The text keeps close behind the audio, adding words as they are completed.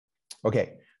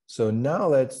Okay, so now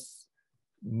let's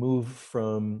move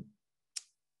from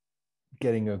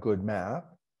getting a good map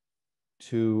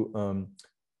to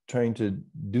trying to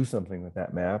do something with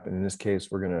that map. And in this case,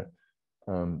 we're going to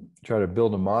try to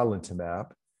build a model into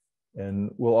map.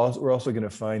 And we're also going to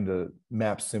find the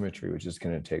map symmetry, which is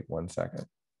going to take 1 second.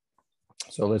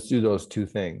 So let's do those two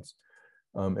things.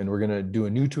 And we're going to do a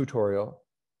new tutorial.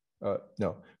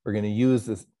 No, we're going to use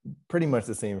this pretty much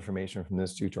the same information from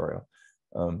this tutorial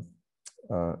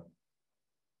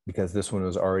because this one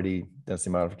was already density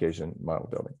modification model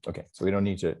building. Okay, so we don't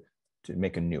need to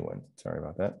make a new one. Sorry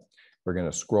about that. We're going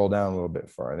to scroll down a little bit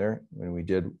farther when we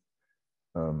did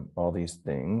all these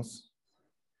things.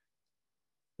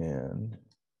 And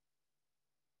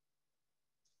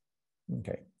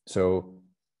okay, so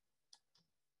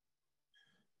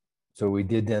we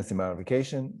did density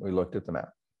modification. We looked at the map.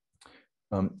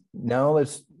 Now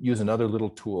let's use another little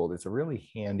tool. It's a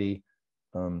really handy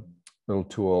little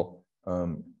tool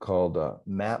called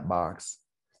Mapbox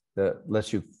that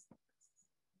lets you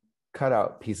cut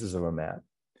out pieces of a map.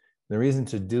 The reason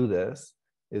to do this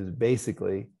is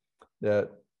basically that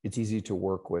it's easy to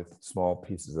work with small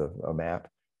pieces of a map,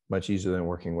 much easier than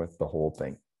working with the whole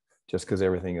thing, just because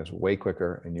everything is way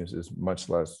quicker and uses much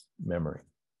less memory.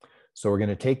 So we're going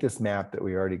to take this map that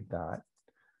we already got.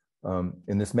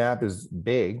 And this map is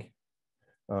big.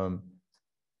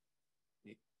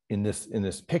 In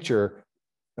this picture,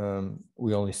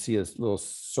 we only see a little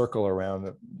circle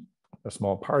around a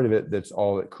small part of it. That's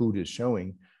all that Coot is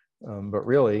showing. But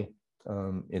really,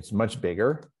 it's much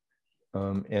bigger.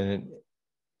 And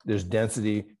there's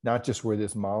density, not just where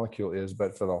this molecule is,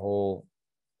 but for the whole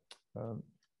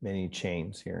many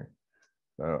chains here.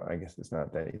 So I guess it's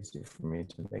not that easy for me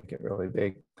to make it really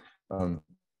big.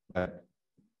 But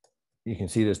you can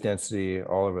see this density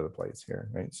all over the place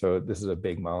here, right? So this is a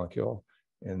big molecule,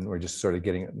 and we're just sort of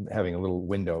having a little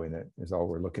window in it is all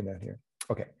we're looking at here.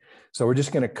 Okay, so we're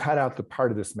just going to cut out the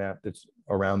part of this map that's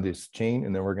around this chain,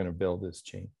 and then we're going to build this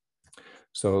chain.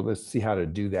 So let's see how to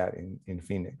do that in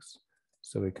Phenix.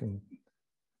 So we can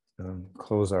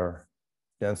close our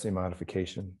density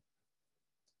modification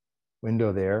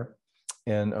window there.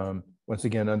 And once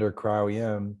again, under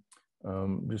cryo-EM,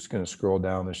 I'm just going to scroll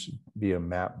down. There should be a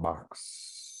map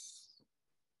box.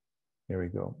 Here we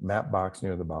go. Map box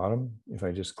near the bottom. If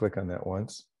I just click on that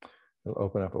once, it'll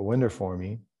open up a window for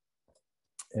me.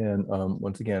 And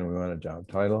once again, we want a job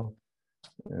title.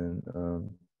 And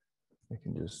I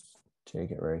can just take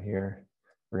it right here.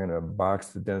 We're going to box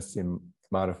the density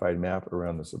modified map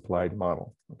around the supplied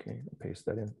model. Okay, paste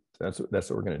that in. So that's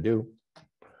what we're going to do.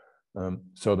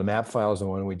 So the map file is the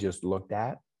one we just looked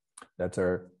at. That's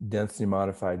our density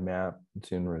modified map.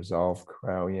 It's in resolve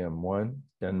cryo-EM1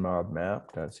 denmod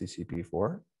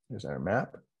map.ccp4. Here's our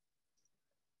map.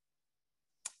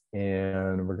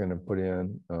 And we're going to put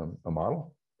in a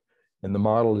model. And the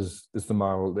model is the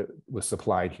model that was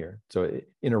supplied here. So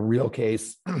in a real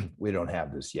case, we don't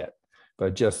have this yet.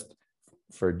 But just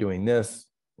for doing this,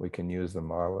 we can use the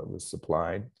model that was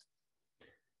supplied.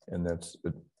 And that's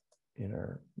in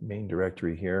our main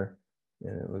directory here.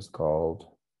 And it was called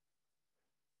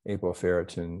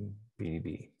apoferritin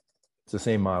PDB. It's the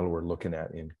same model we're looking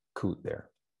at in Coot there.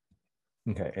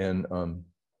 Okay, and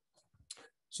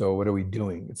so what are we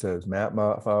doing? It says map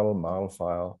file, model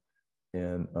file,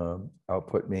 and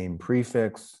output name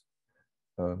prefix.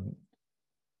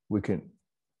 We can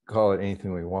call it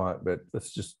anything we want, but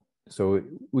let's just, so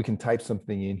we can type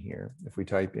something in here. If we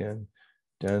type in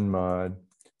denmod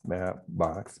map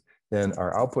box, then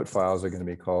our output files are going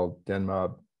to be called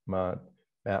denmod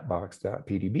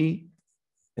mapbox.pdb,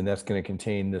 and that's going to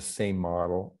contain the same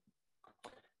model.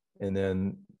 And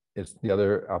then it's the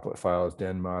other output file is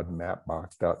denmod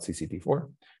mapbox.ccp4,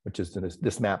 which is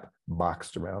this map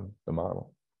boxed around the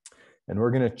model. And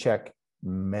we're going to check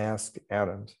mask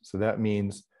atoms. So that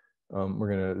means we're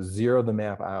going to zero the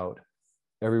map out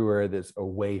everywhere that's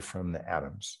away from the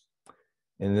atoms.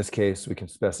 In this case, we can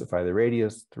specify the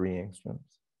radius, 3 angstroms.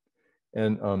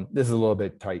 And this is a little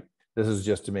bit tight. This is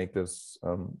just to make this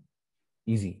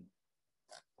easy.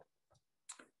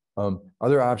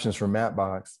 Other options for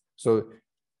Mapbox. So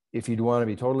if you want to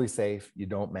be totally safe, you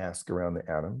don't mask around the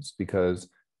atoms, because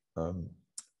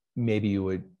maybe you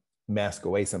would mask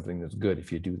away something that's good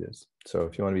if you do this. So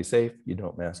if you want to be safe, you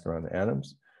don't mask around the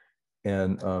atoms.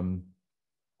 And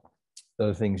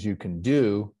other things you can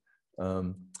do,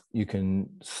 you can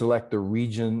select the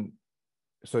region.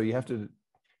 So you have to,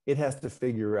 it has to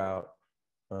figure out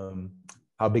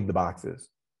how big the box is.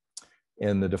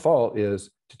 And the default is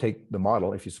to take the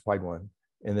model, if you supplied one,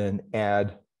 and then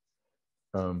add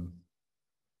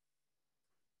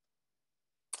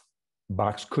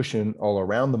box cushion all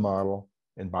around the model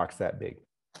and box that big.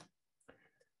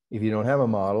 If you don't have a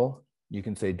model, you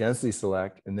can say density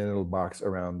select, and then it'll box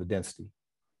around the density.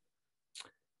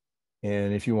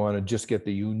 And if you want to just get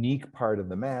the unique part of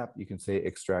the map, you can say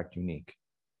extract unique.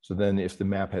 So then if the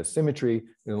map has symmetry,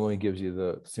 it only gives you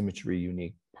the symmetry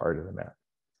unique part of the map.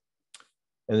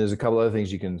 And there's a couple other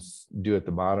things you can do at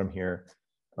the bottom here.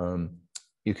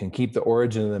 You can keep the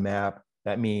origin of the map.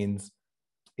 That means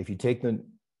if you take the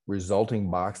resulting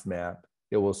box map,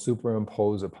 it will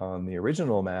superimpose upon the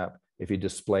original map if you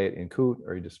display it in Qt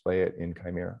or you display it in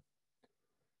Chimera.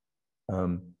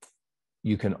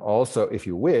 You can also, if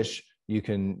you wish, you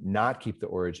can not keep the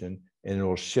origin and it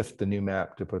will shift the new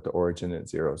map to put the origin at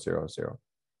 0, 0, 0.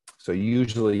 So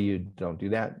usually you don't do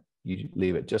that. You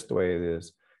leave it just the way it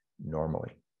is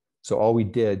normally. So all we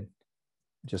did,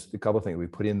 just a couple of things. We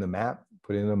put in the map,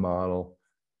 put in the model,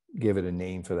 give it a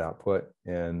name for the output,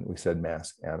 and we said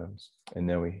mask atoms. And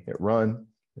then we hit run.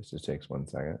 This just takes 1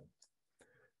 second.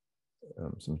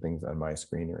 Some things on my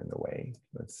screen are in the way.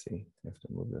 Let's see. I have to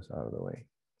move this out of the way.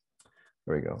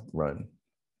 There we go, run.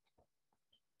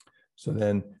 So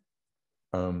then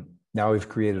now we've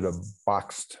created a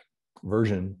boxed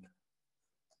version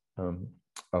of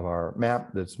our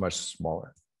map that's much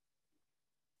smaller.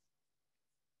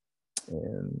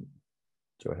 And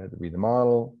go ahead to read the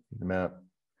model, the map,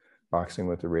 boxing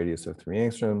with a radius of 3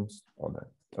 angstroms, all that.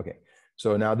 Okay,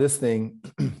 so now this thing,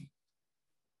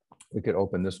 we could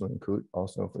open this one in Qt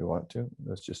also if we want to.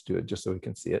 Let's just do it just so we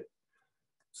can see it.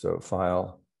 So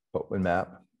file, open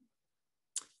map.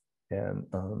 And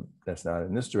that's not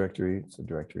in this directory, it's a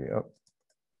directory up.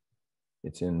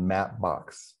 It's in map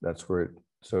box. That's where it,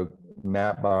 so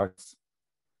map box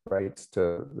writes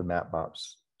to the map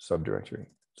box subdirectory.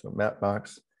 So map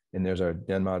box, and there's our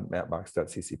denmod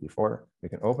mapbox.ccp4. We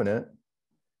can open it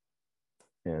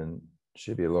and it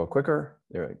should be a little quicker.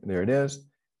 There it is.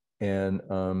 And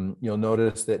you'll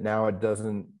notice that now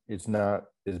it's not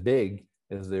as big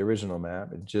as the original map.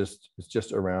 It's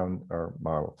just around our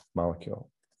molecule.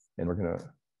 And we're going to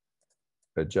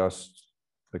adjust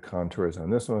the contours on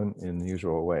this one in the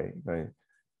usual way. We're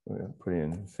going to put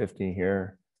in 50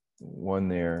 here, 1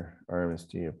 there,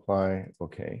 RMSD, apply,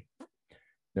 okay.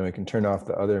 Now we can turn off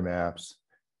the other maps,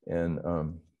 and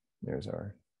there's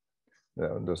our,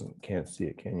 that one can't see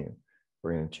it, can you?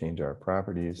 We're going to change our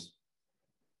properties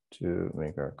to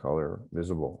make our color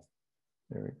visible.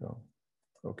 There we go.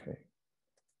 Okay.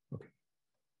 Okay.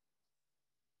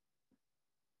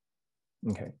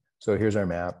 Okay. So here's our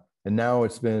map, and now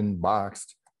it's been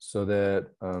boxed so that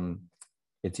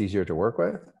it's easier to work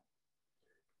with,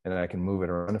 and I can move it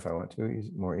around if I want to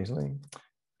more easily.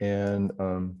 And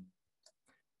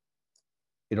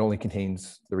it only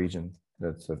contains the region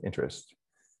that's of interest.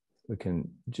 We can,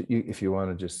 if you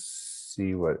want to just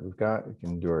see what we've got, we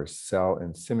can do our cell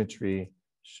and symmetry,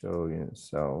 show unit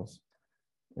cells.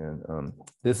 And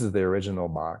this is the original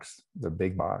box, the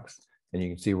big box. And you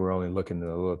can see we're only looking at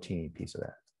a little teeny piece of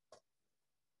that.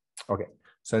 Okay,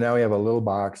 so now we have a little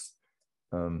box.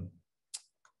 And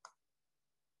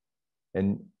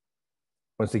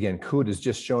once again, Qt is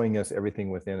just showing us everything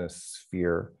within a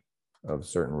sphere of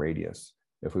certain radius.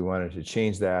 If we wanted to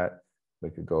change that,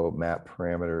 we could go map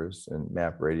parameters and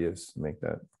map radius, make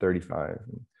that 35,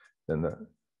 and then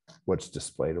what's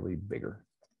displayed will be bigger.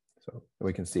 So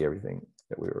we can see everything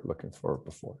that we were looking for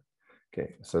before.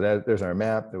 Okay, so there's our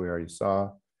map that we already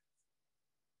saw.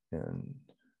 And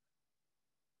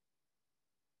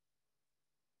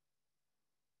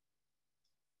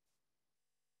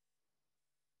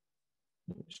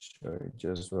show you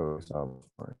just what we saw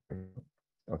before.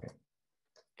 Okay.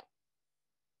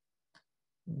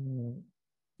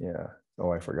 Yeah.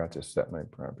 Oh, I forgot to set my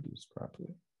properties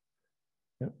properly.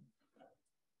 Yep.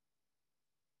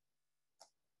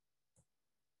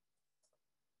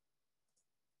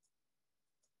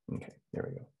 Okay, there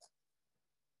we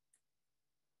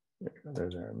go.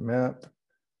 There's our map.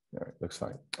 All right, looks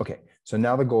fine. Okay, so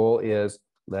now the goal is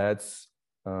let's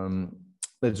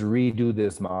redo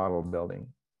this model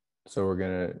building. So we're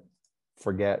gonna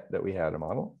forget that we had a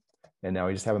model, and now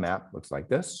we just have a map. Looks like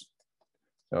this.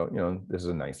 So this is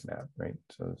a nice map, right?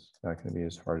 So it's not going to be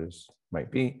as hard as might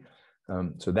be.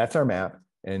 So that's our map,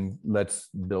 and let's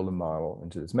build a model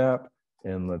into this map,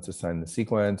 and let's assign the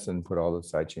sequence and put all the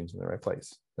side chains in the right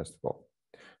place. That's the goal.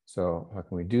 So how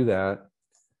can we do that?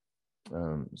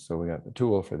 So we got the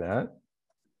tool for that.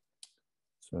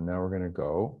 So now we're going to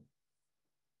go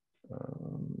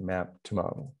map to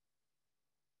model.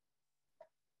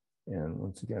 And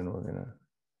once again, we're going to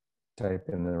type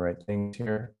in the right things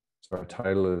here. So our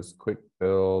title is quick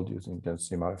build using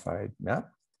density modified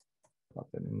map. Pop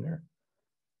that in there.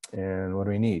 And what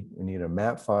do we need? We need a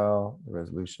map file, the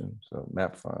resolution. So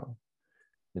map file.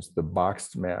 It's the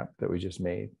boxed map that we just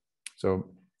made.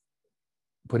 So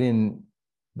put in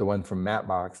the one from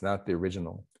Mapbox, not the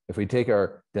original. If we take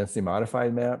our density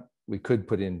modified map, we could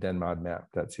put in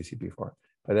denmodmap.ccp4,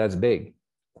 but that's big.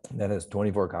 That has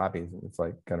 24 copies. It's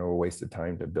like kind of a waste of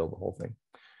time to build the whole thing.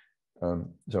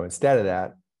 So instead of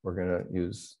that, we're going to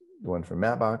use the one from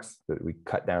Mapbox that we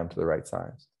cut down to the right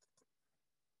size.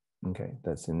 Okay,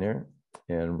 that's in there.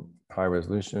 And high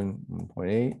resolution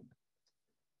 1.8.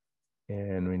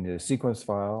 And we need a sequence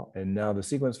file. And now the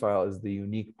sequence file is the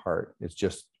unique part. It's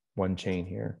just one chain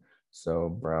here. So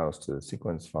browse to the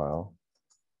sequence file.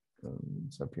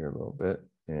 It's up here a little bit.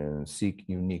 And seek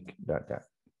unique.dat.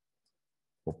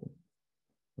 Open.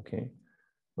 Okay.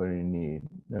 What do you need?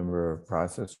 Number of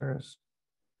processors.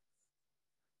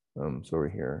 So over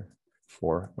here,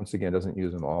 4. Once again, doesn't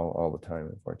use them all the time,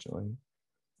 unfortunately.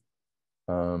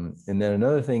 And then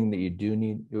another thing that you do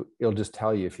need, it'll just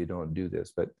tell you if you don't do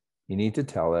this, but you need to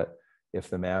tell it if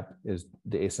the map is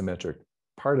the asymmetric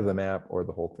part of the map or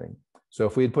the whole thing. So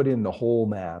if we had put in the whole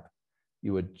map,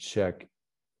 you would uncheck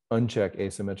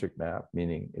asymmetric map,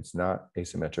 meaning it's not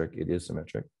asymmetric, it is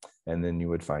symmetric. And then you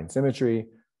would find symmetry,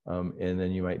 and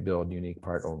then you might build unique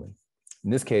part only. In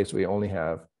this case, we only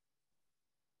have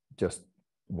just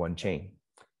one chain.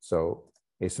 So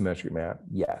asymmetric map,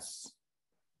 yes.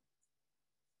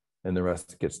 And the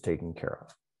rest gets taken care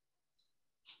of.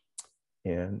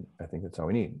 And I think that's all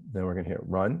we need. Then we're going to hit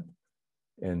run,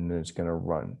 and it's going to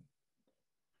run.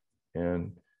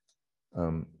 And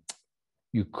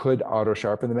you could auto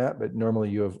sharpen the map, but normally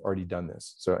you have already done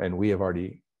this. So, and we have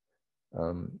already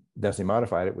density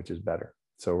modified it, which is better.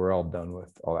 So we're all done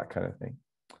with all that kind of thing.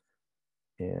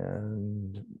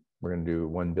 And we're going to do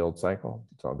one build cycle.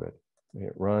 It's all good. We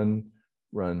hit run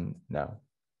now.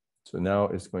 So now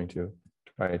it's going to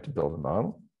try to build a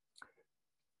model.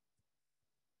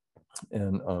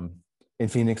 And in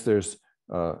Phenix, there's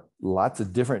lots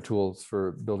of different tools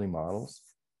for building models.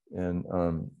 And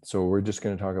so we're just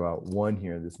going to talk about one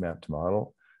here, this map to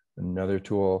model. Another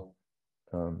tool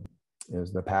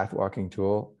is the path walking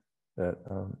tool that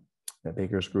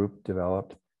Baker's group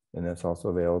developed, and that's also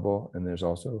available. And there's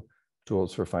also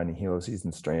tools for finding helices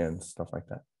and strands, stuff like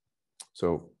that.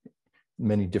 So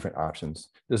many different options.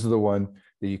 This is the one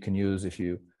that you can use if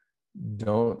you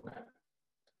don't,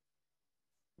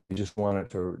 you just want it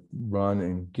to run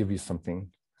and give you something.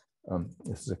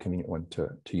 This is a convenient one to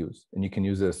use. And you can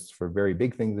use this for very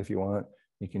big things if you want.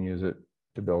 You can use it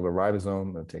to build a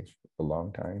ribosome that takes a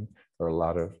long time, or a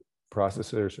lot of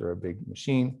processors, or a big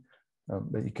machine.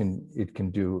 But it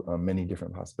can do many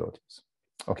different possibilities.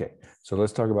 Okay, so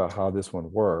let's talk about how this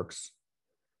one works.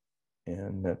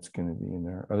 And that's going to be in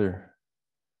our other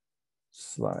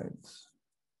slides.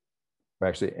 Or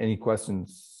actually, any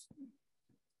questions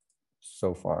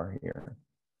so far here?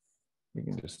 You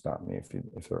can just stop me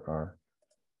if there are.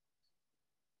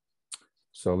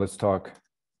 So let's talk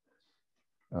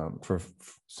for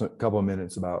a couple of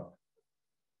minutes about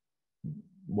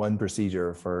one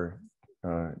procedure for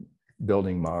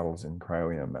building models in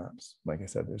cryo-EM maps. Like I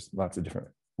said, there's lots of different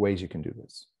ways you can do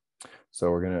this. So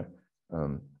we're going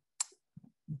to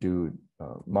do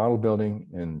model building,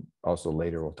 and also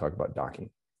later we'll talk about docking.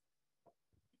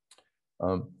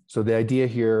 So the idea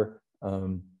here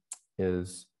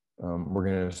is we're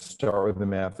going to start with the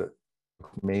map that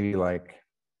maybe like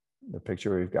the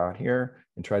picture we've got here,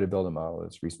 and try to build a model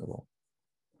that's reasonable.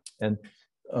 And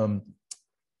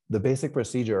the basic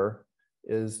procedure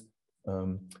is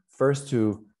first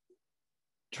to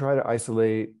try to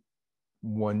isolate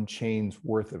one chain's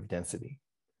worth of density.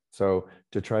 So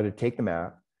to try to take the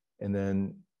map and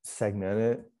then segment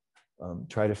it,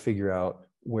 try to figure out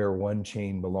where one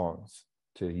chain belongs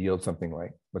to yield something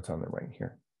like what's on the right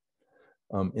here.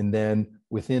 And then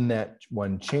within that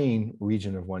one chain,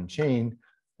 region of one chain,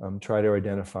 try to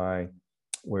identify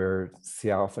where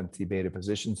C alpha and C beta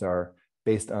positions are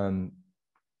based on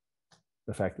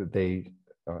the fact that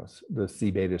the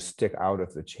C beta stick out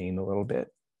of the chain a little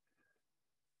bit.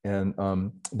 And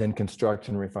then construct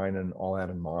and refine an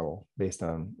all-atom model based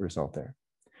on the result there.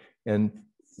 And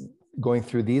going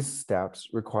through these steps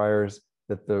requires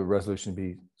that the resolution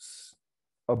be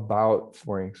about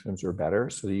 4 angstroms or better,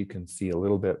 so that you can see a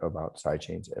little bit about side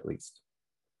chains at least.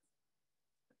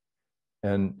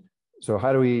 And so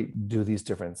how do we do these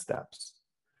different steps?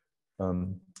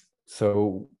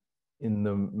 So in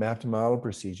the map to model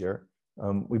procedure,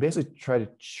 we basically try to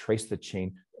trace the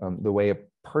chain the way a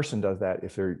person does that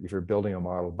if you're building a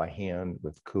model by hand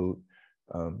with COOT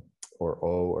or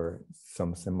O or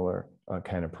some similar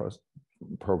kind of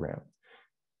program.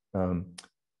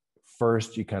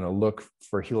 first you kind of look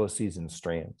for helices and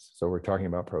strands. So we're talking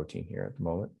about protein here at the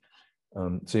moment.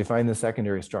 So you find the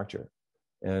secondary structure,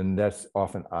 and that's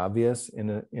often obvious in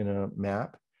a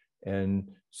map. And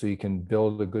so you can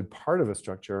build a good part of a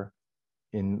structure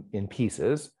in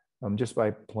pieces just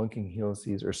by plunking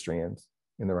helices or strands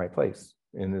in the right place.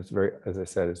 And it's very, as I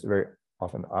said, it's very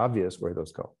often obvious where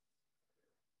those go.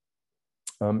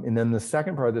 And then the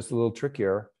second part that's a little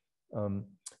trickier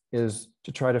is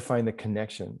to try to find the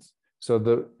connections. So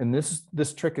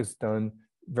this trick is done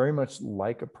very much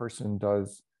like a person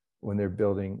does when they're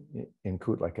building in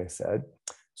Qt, like I said.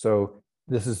 So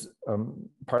this is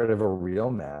part of a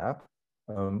real map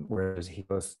where there's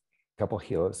a couple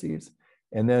helices.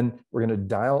 And then we're going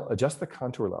to adjust the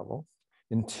contour level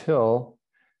until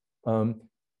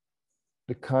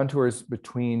the contours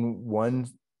between one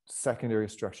secondary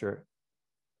structure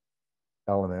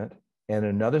element and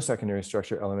another secondary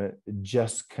structure element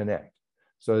just connect.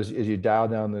 So as you dial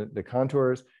down the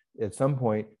contours, at some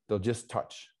point, they'll just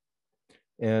touch.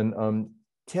 And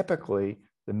typically,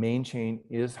 the main chain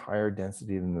is higher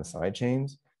density than the side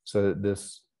chains, so that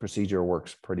this procedure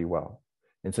works pretty well.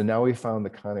 And so now we found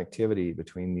the connectivity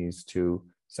between these two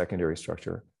secondary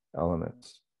structure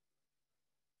elements.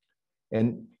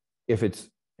 And if it's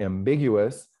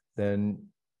ambiguous, then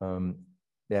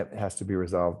that has to be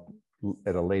resolved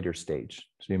at a later stage.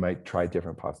 So you might try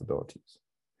different possibilities.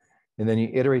 And then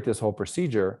you iterate this whole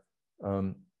procedure.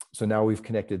 So now we've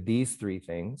connected these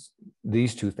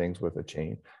two things with a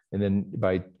chain. And then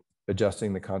by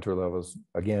adjusting the contour levels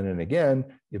again and again,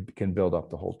 it can build up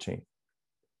the whole chain.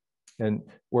 And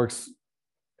works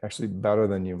actually better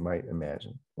than you might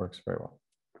imagine. Works very well.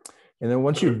 And then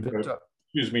once you've built up.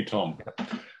 Excuse me, Tom.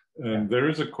 There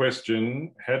is a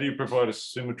question. How do you provide a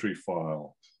symmetry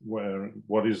file?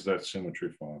 What is that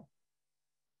symmetry file?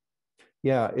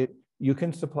 Yeah, you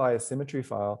can supply a symmetry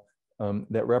file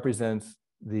that represents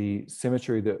the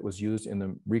symmetry that was used in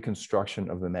the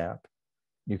reconstruction of the map.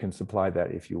 You can supply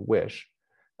that if you wish.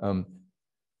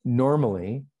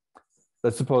 Normally,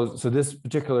 let's suppose, so this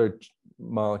particular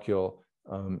molecule,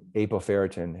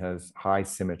 apoferritin, has high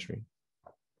symmetry.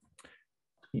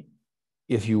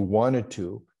 If you wanted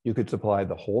to, you could supply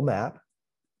the whole map.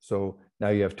 So now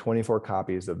you have 24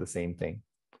 copies of the same thing.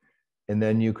 And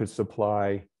then you could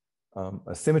supply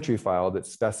a symmetry file that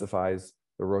specifies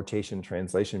the rotation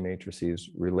translation matrices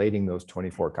relating those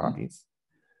 24 copies.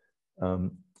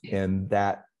 And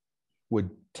that would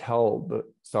tell the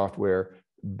software,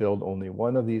 build only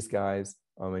one of these guys,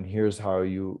 and here's how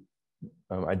you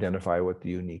identify what the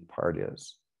unique part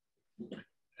is.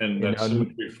 And that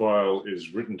symmetry file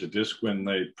is written to disk when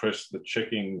they press the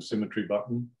checking symmetry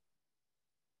button?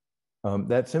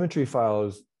 That symmetry file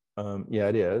is, yeah,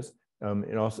 it is.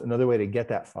 And also another way to get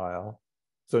that file.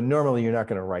 So normally you're not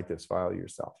going to write this file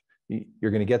yourself.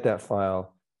 You're going to get that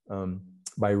file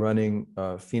by running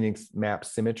Phenix map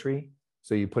symmetry.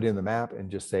 So you put in the map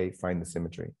and just say, find the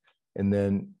symmetry. And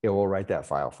then it will write that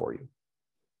file for you.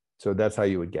 So that's how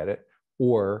you would get it.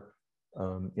 Or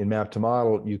in map to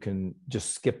model, you can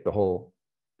just skip the whole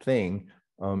thing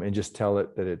and just tell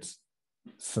it that it's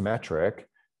symmetric,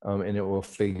 and it will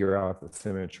figure out the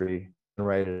symmetry and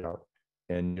write it out.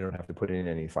 And you don't have to put in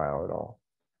any file at all.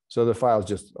 So the file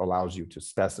just allows you to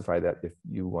specify that if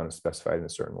you want to specify it in a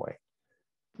certain way.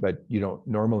 But you don't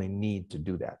normally need to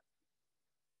do that.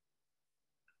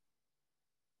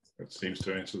 That seems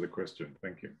to answer the question.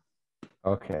 Thank you.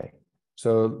 Okay.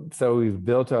 So we've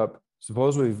built up,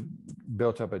 suppose we've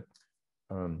built up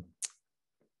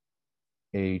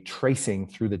a tracing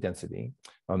through the density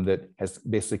that has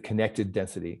basically connected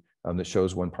density that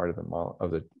shows one part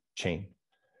of the chain.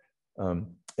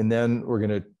 And then we're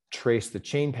going to trace the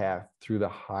chain path through the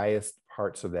highest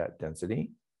parts of that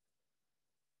density.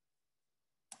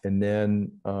 And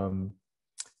then,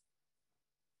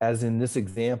 as in this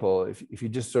example, if you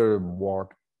just sort of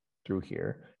walk through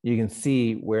here, you can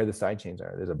see where the side chains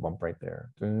are. There's a bump right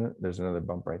there. There's another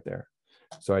bump right there.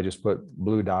 So I just put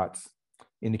blue dots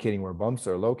indicating where bumps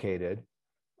are located.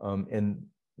 And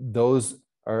those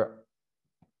are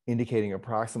indicating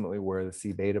approximately where the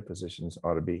C beta positions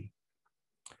ought to be.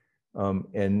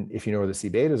 And if you know where the C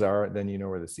betas are, then you know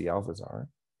where the C alphas are.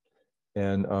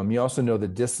 And you also know the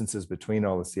distances between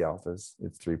all the C alphas.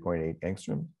 It's 3.8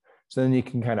 angstrom. So then you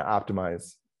can kind of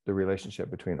optimize the relationship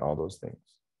between all those things.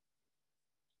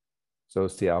 So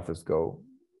C alphas go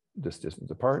this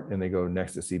distance apart, and they go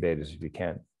next to C betas if you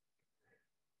can.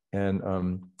 And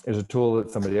there's a tool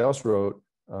that somebody else wrote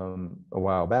a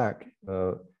while back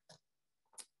from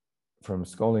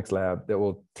Skolnick's lab that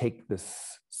will take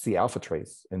this C alpha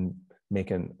trace and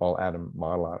make an all atom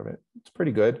model out of it. It's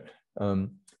pretty good.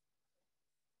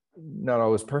 not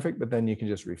always perfect, but then you can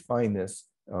just refine this,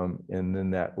 and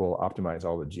then that will optimize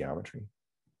all the geometry.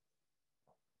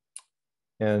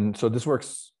 And so this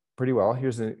works pretty well.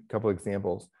 Here's a couple of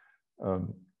examples.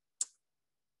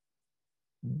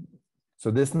 So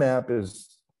this map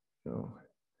is,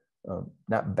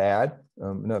 not bad,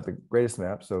 not the greatest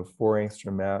map. So 4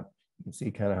 angstrom map, you can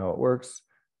see kind of how it works.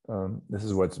 This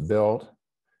is what's built.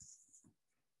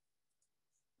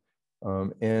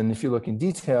 And if you look in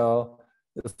detail,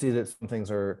 you'll see that some things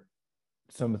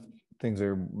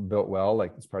are built well,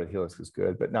 like this part of the helix is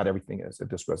good, but not everything is at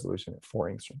this resolution at 4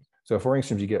 angstroms. So at 4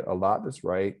 angstroms, you get a lot that's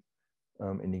right,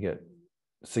 and you get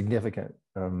significant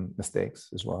mistakes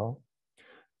as well.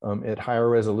 At higher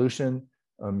resolution,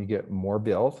 you get more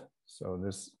built. So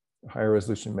this higher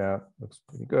resolution map looks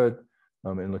pretty good.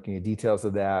 And looking at details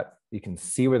of that, you can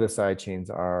see where the side chains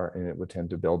are, and it would tend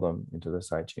to build them into the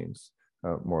side chains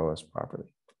more or less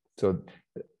properly. So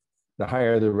the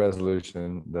higher the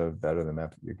resolution, the better the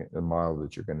map, the model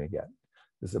that you're going to get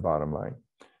is the bottom line.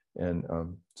 And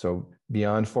so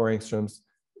beyond 4 angstroms,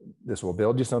 this will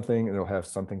build you something, and it'll have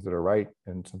some things that are right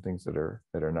and some things that are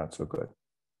not so good.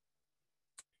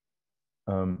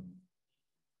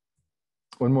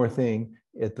 One more thing,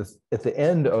 at the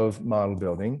end of model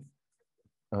building,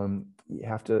 you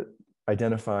have to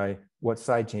identify what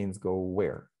side chains go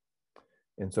where.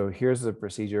 And so here's the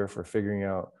procedure for figuring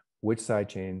out which side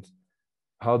chains,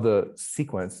 how the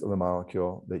sequence of the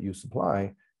molecule that you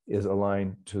supply is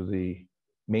aligned to the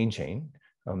main chain,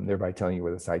 thereby telling you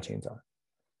where the side chains are.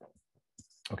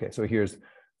 Okay, so here's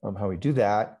how we do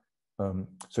that.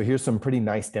 So here's some pretty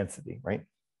nice density, right?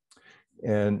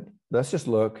 And let's just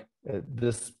look at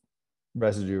this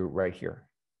residue right here.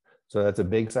 So that's a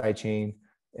big side chain,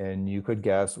 and you could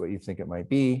guess what you think it might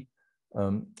be.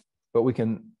 But we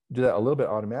can do that a little bit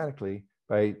automatically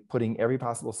by putting every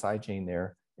possible side chain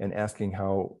there and asking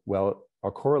how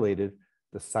correlated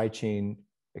the side chain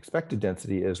expected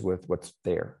density is with what's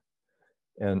there.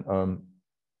 And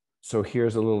so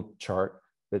here's a little chart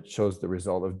that shows the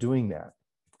result of doing that.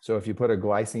 So if you put a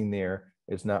glycine there,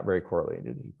 it's not very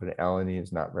correlated. If you put an alanine,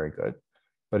 it's not very good.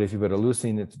 But if you put a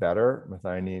leucine, it's better.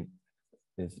 Methionine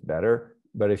is better.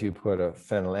 But if you put a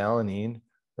phenylalanine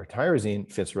or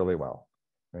tyrosine, fits really well,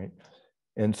 right?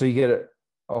 And so you get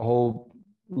a whole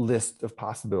list of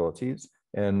possibilities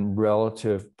and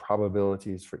relative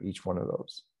probabilities for each one of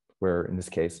those, where in this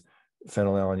case,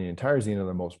 phenylalanine and tyrosine are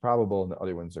the most probable, and the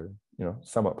other ones are,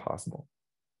 somewhat possible.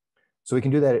 So we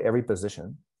can do that at every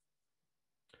position.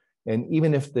 And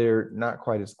even if they're not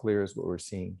quite as clear as what we're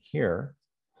seeing here,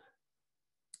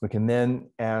 we can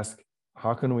then ask,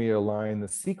 how can we align the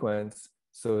sequence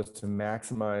so as to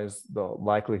maximize the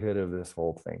likelihood of this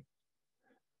whole thing?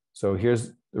 So here's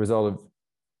the result of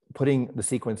putting the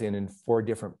sequence in 4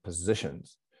 different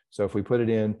positions. So if we put it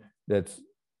in that's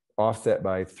offset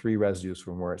by 3 residues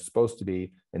from where it's supposed to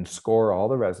be and score all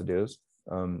the residues,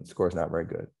 score is not very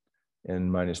good.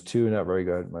 And -2, not very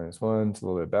good. -1, it's a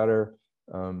little bit better.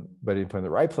 But if you put it in the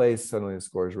right place, suddenly the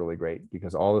score is really great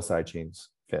because all the side chains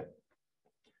fit.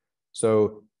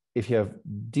 So if you have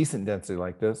decent density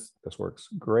like this, this works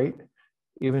great.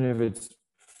 Even if it's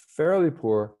fairly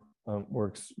poor,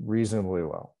 works reasonably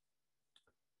well.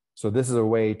 So this is a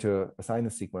way to assign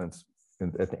the sequence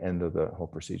at the end of the whole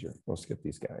procedure. We'll skip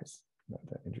these guys. Not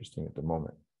that interesting at the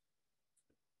moment.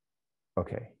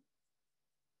 Okay.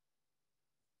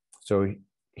 So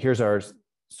here's our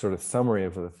sort of summary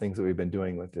of the things that we've been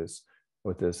doing with this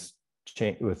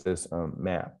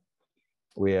map.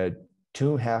 We had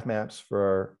 2 half maps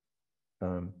for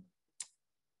our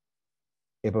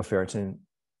apoferritin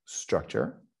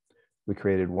structure. We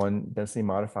created 1 density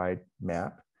modified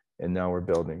map, and now we're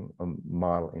building a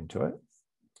model into it.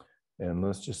 And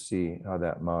let's just see how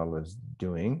that model is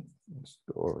doing. Let's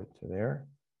go over to there.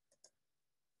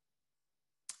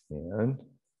 And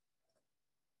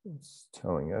it's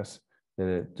telling us that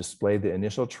it displayed the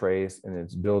initial trace, and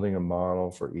it's building a model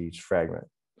for each fragment,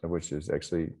 which is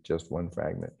actually just 1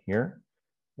 fragment here.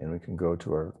 And we can go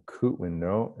to our COOT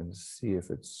window and see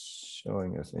if it's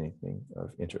showing us anything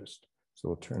of interest. So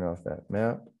we'll turn off that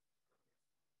map.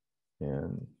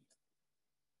 And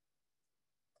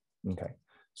okay,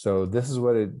 so this is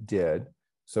what it did.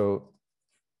 So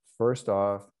first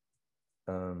off,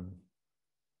 come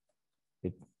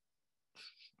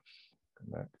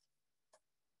back.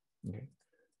 Okay,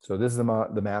 so this is the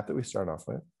map that we start off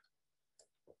with.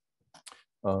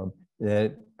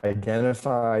 It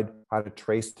identified how to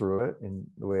trace through it in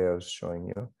the way I was showing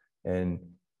you.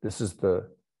 And this is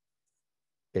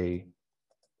a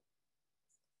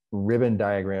ribbon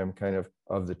diagram kind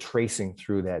of the tracing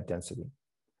through that density.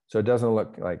 So it doesn't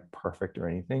look like perfect or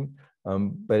anything,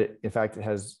 But in fact, it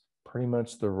has pretty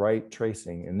much the right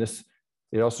tracing. And this,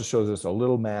 it also shows us a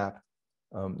little map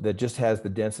that just has the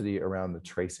density around the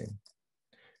tracing.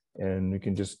 And we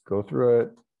can just go through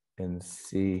it and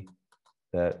see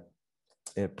that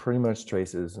it pretty much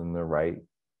traces in the right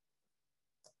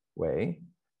way.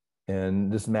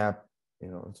 And this map, you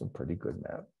know, it's a pretty good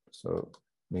map. So it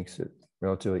makes it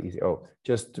relatively easy. Oh,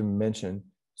 just to mention,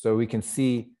 so we can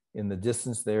see in the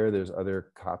distance there, there's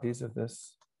other copies of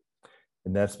this.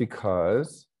 And that's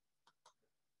because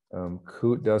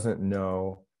Coot doesn't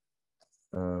know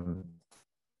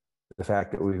the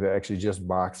fact that we've actually just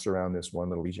boxed around this one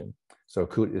little region. So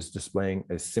Coot is displaying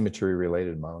a symmetry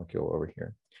related molecule over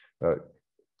here, but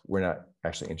we're not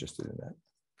actually interested in that.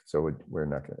 So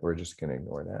we're just gonna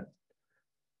ignore that.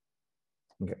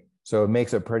 Okay, so it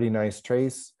makes a pretty nice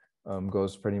trace,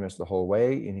 goes pretty much the whole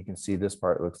way. And you can see this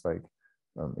part looks like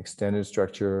extended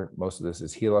structure. Most of this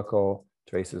is helical,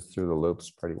 traces through the loops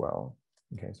pretty well.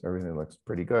 Okay, so everything looks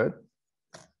pretty good.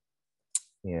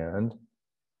 And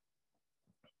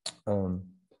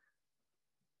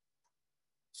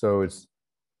so it's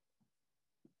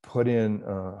put in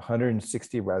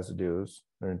 160 residues,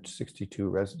 162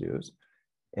 residues.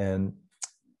 And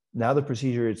now the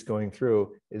procedure it's going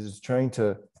through is it's trying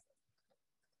to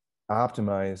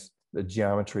optimize the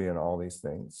geometry and all these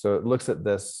things. So it looks at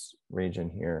this region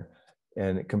here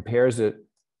and it compares it.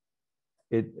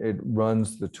 It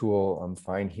runs the tool on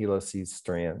fine helices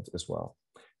strands as well.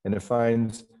 And it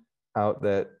finds out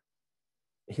that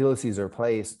helices are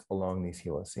placed along these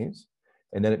helices.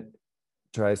 And then it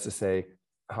tries to say,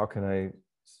 how can I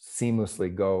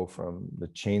seamlessly go from the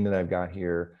chain that I've got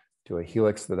here to a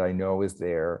helix that I know is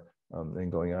there, then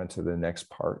going on to the next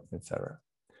part, et cetera.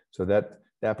 So that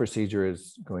procedure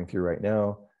is going through right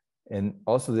now. And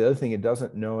also the other thing it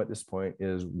doesn't know at this point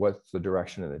is what's the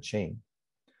direction of the chain.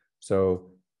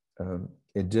 So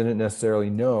it didn't necessarily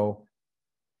know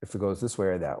if it goes this way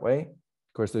or that way.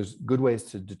 Of course, there's good ways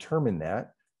to determine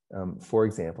that. For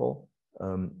example,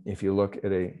 if you look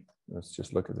at let's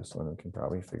just look at this one, we can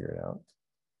probably figure it out.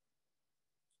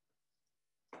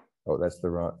 Oh, that's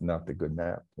not the good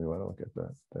map. We want to look at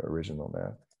the original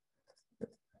map.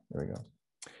 There we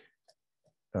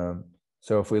go.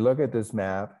 So if we look at this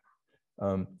map,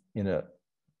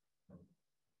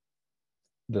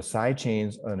 the side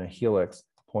chains on a helix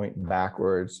point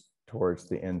backwards towards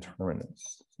the N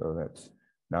terminus. So that's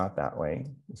not that way,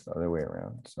 it's the other way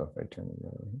around. So if I turn it the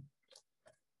other way,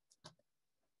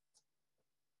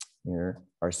 here,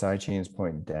 our side chains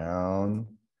point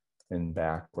down and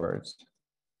backwards.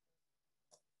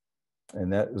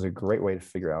 And that is a great way to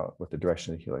figure out what the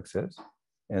direction of the helix is.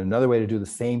 And another way to do the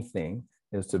same thing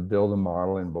is to build a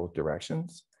model in both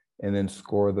directions and then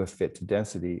score the fit to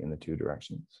density in the two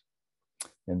directions.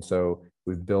 And so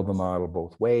we build the model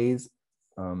both ways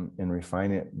and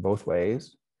refine it both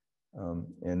ways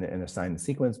and assign the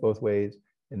sequence both ways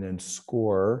and then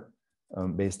score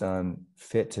based on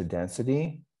fit to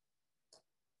density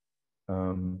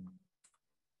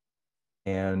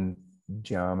and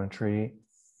geometry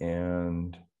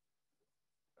and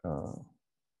I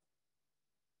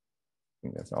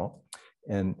think that's all.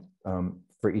 And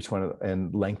for each one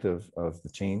and length of the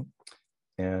chain,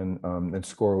 and then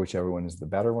score whichever one is the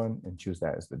better one and choose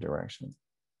that as the direction.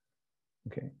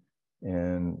 Okay,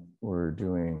 and we're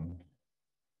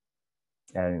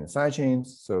adding the side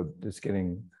chains, so it's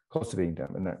getting close to being done,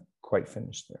 but not quite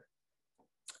finished there.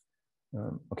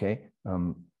 Okay,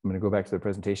 I'm going to go back to the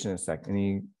presentation in a sec. Do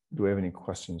we have any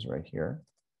questions right here?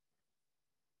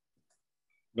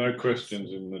 No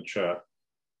questions in the chat.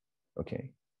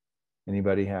 Okay.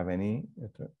 Anybody have any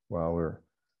while we're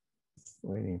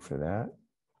waiting for that?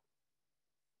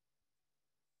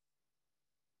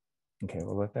 Okay,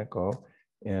 we'll let that go.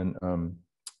 And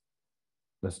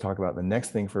let's talk about the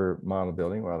next thing for model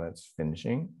building while that's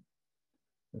finishing.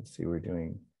 Let's see, we're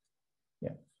doing,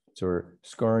 yeah. So we're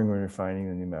scoring, we're refining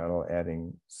the new model,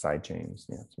 adding side chains.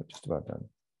 Yeah, so we're just about done.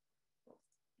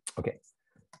 Okay.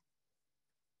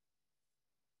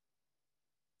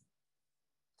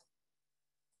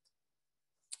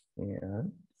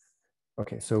 And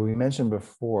okay, so we mentioned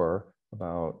before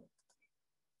about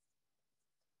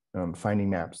finding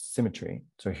map symmetry.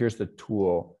 So here's the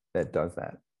tool that does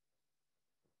that.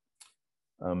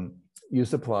 You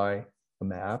supply a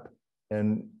map,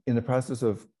 and in the process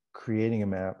of creating a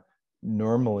map,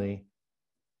 normally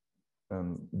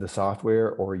the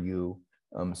software or you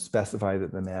specify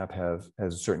that the map has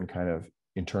a certain kind of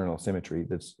internal symmetry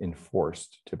that's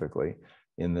enforced typically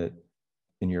in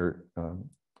your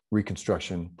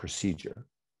reconstruction procedure.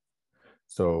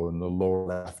 So in the lower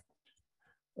left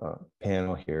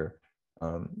panel here,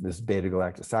 this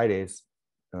beta-galactosidase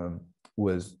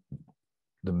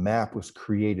the map was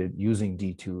created using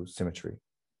D2 symmetry.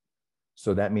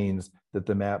 So that means that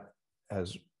the map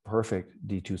has perfect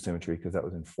D2 symmetry because that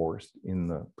was enforced in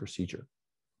the procedure.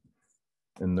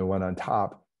 And the one on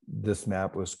top, this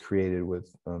map was created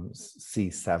with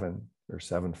C7 or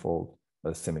sevenfold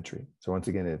symmetry. So once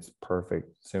again, it's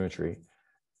perfect symmetry.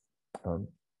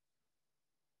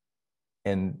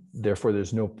 And therefore,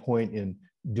 there's no point in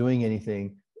doing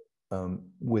anything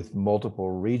with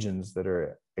multiple regions that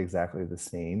are exactly the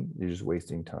same. You're just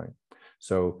wasting time.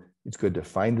 So it's good to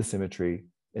find the symmetry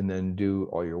and then do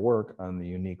all your work on the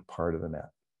unique part of the map.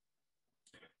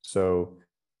 So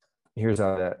here's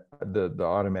how the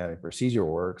automatic procedure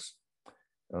works.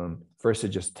 First, it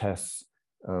just tests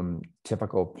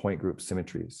typical point group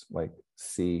symmetries like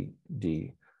C,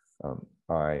 D,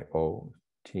 I, O,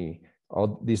 T.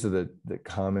 All these are the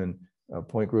common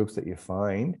point groups that you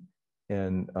find,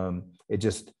 and it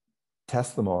just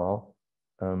tests them all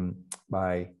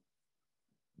by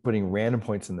putting random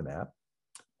points in the map,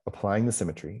 applying the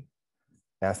symmetry,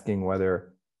 asking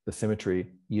whether the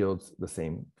symmetry yields the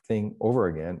same thing over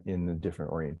again in a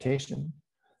different orientation,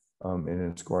 and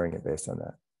then scoring it based on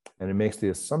that. And it makes the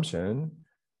assumption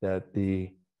that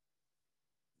the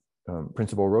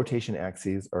principal rotation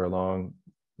axes are along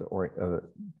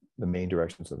the main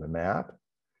directions of the map.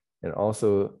 And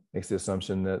also makes the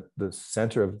assumption that the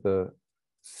center of the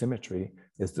symmetry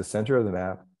is the center of the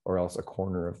map or else a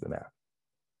corner of the map.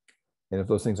 And if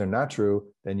those things are not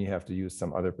true, then you have to use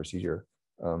some other procedure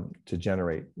to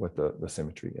generate what the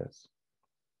symmetry is.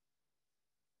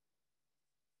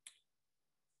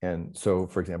 And so,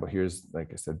 for example, here's,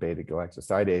 like I said,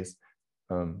 beta-galactosidase.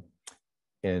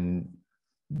 And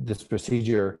this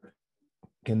procedure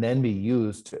can then be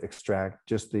used to extract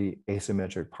just the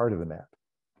asymmetric part of the map.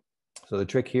 So the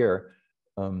trick here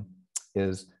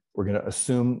is we're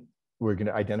going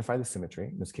to identify the symmetry,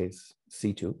 in this case,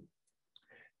 C2.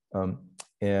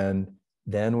 And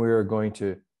then we're going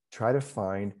to try to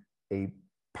find a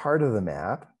part of the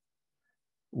map,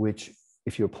 which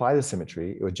if you apply the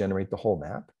symmetry, it would generate the whole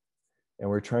map. And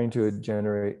we're trying to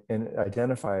generate and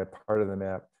identify a part of the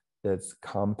map that's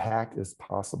compact as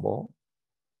possible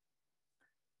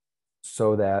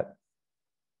so that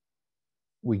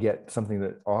we get something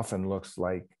that often looks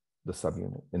like the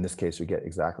subunit. In this case, we get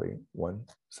exactly one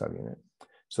subunit.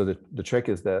 So the trick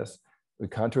is this: we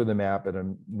contour the map at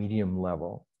a medium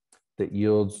level that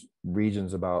yields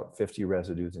regions about 50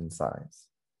 residues in size.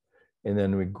 And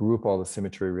then we group all the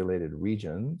symmetry related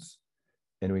regions,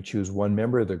 and we choose one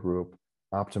member of the group,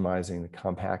 optimizing the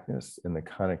compactness and the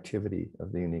connectivity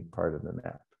of the unique part of the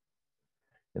map.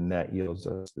 And that yields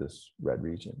us this red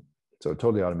region. So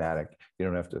totally automatic. You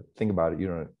don't have to think about it. You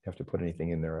don't have to put anything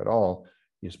in there at all.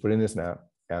 You just put in this map,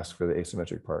 ask for the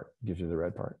asymmetric part, gives you the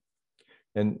red part.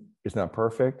 And it's not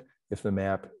perfect. If the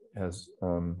map has,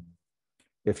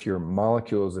 if your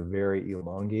molecules are very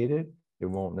elongated, it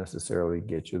won't necessarily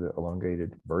get you the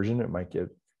elongated version. It might get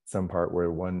some part where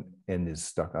one end is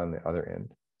stuck on the other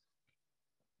end.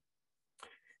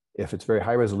 If it's very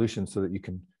high resolution so that you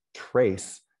can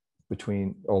trace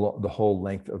between the whole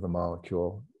length of the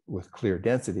molecule with clear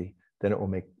density, then it will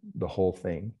make the whole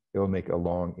thing. It will make a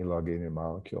long elongated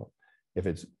molecule. If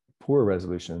it's poor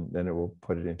resolution, then it will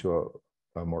put it into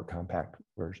a more compact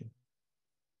version.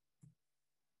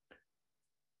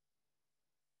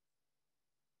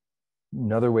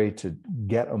 Another way to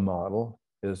get a model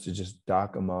is to just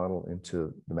dock a model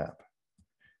into the map.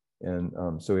 And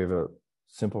so we have a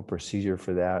simple procedure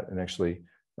for that. And actually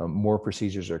more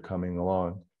procedures are coming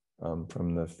along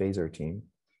from the Phaser team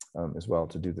as well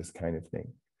to do this kind of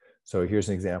thing. So here's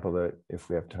an example that if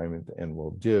we have time at the end,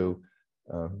 we'll do.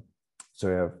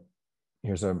 So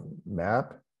here's a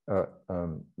map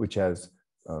which has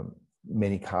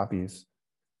many copies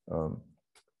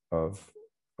of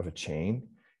a chain.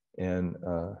 And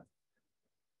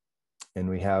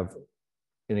we have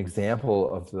an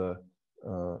example of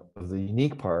the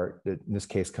unique part that in this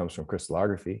case comes from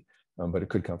crystallography, but it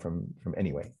could come from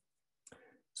anyway.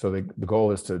 So the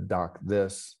goal is to dock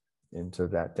this into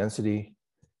that density.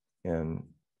 And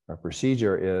our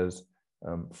procedure is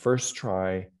first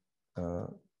try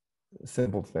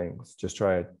simple things. Just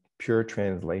try a pure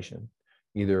translation,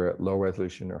 either at low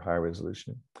resolution or high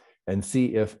resolution, and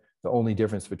see if the only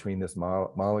difference between this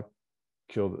molecule,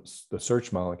 the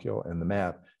search molecule, and the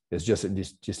map is just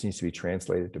needs to be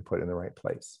translated to put in the right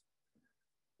place.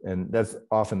 And that's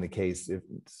often the case. If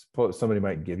somebody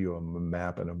might give you a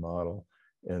map and a model,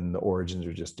 and the origins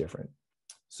are just different.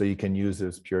 So you can use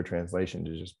this pure translation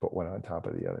to just put one on top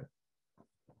of the other.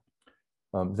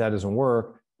 If that doesn't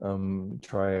work,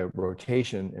 try a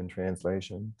rotation and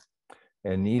translation.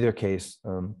 And in either case,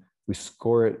 we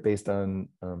score it based on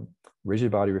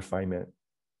rigid body refinement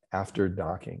after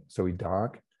docking. So we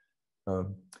dock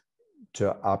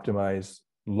to optimize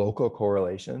local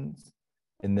correlations,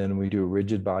 and then we do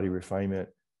rigid body refinement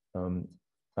on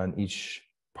each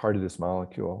part of this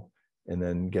molecule, and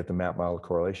then get the map model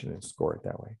correlation and score it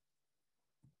that way.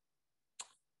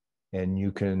 And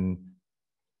you can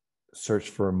search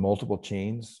for multiple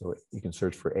chains. So you can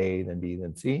search for A, then B,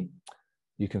 then C.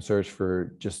 You can search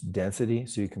for just density.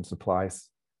 So you can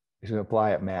apply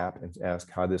a map and ask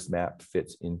how this map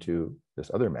fits into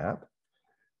this other map.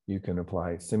 You can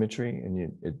apply symmetry,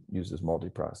 and it uses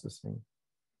multiprocessing.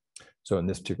 So in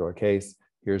this particular case,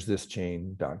 here's this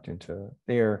chain docked into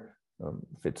there,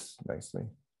 fits nicely.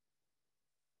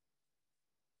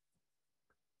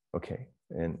 Okay,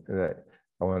 and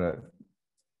I want to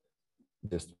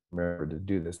just remember to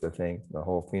do this, to thank the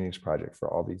whole Phenix project for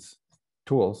all these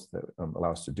tools that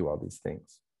allow us to do all these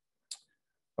things.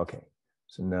 Okay,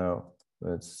 so now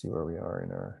let's see where we are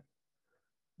in our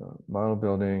model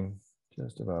building.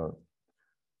 Just about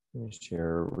finished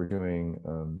here. We're doing,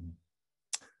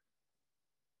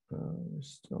 we're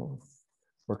still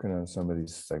working on some of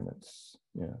these segments.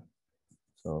 Yeah,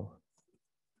 so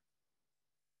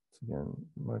it's again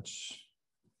much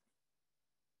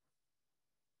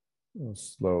a little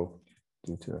slow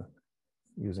due to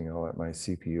using all my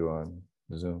CPU on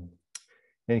Zoom.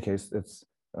 In any case, it's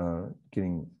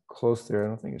getting close there. I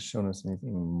don't think it's shown us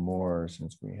anything more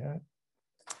since we had.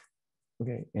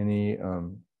 Okay, any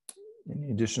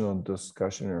additional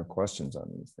discussion or questions on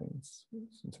these things,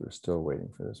 since we're still waiting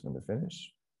for this one to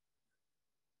finish?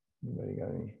 Anybody got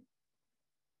any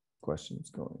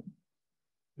questions going?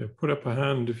 Yeah, put up a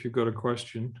hand if you've got a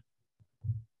question.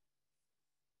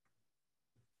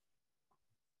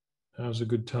 Now's a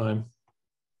good time.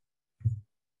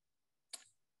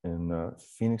 And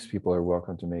Phenix people are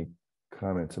welcome to make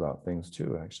comments about things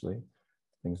too, actually.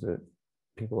 Things that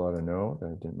people ought to know that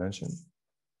I didn't mention.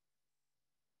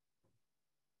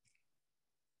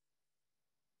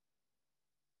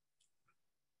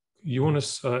 You want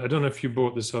to, I don't know if you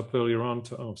brought this up earlier on.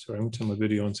 Oh, sorry, I'm going to turn my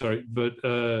video on, sorry. But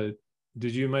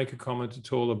did you make a comment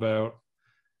at all about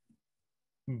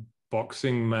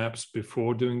boxing maps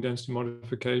before doing density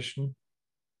modification?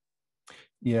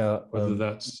 Yeah. Whether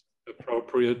that's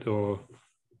appropriate or...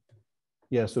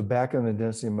 Yeah, so back on the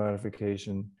density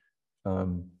modification,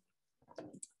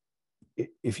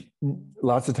 if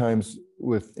lots of times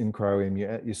in cryo-EM,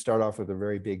 you start off with a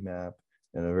very big map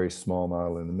and a very small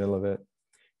model in the middle of it.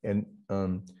 And,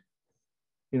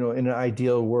 you know, in an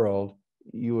ideal world,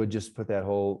 you would just put that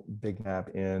whole big map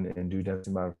in and do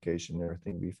density modification, and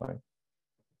everything would be fine.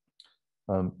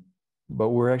 But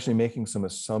we're actually making some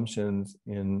assumptions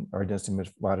in our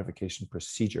density modification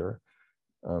procedure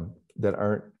that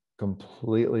aren't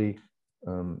completely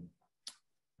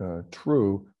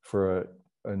true for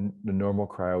a normal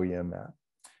cryo-EM map.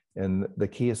 And the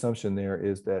key assumption there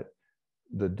is that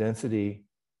the density,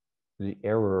 the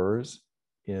errors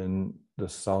in the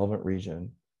solvent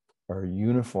region are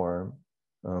uniform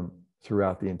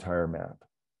throughout the entire map.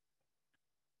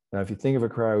 Now, if you think of a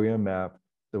cryo-EM map,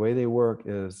 the way they work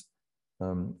is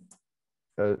the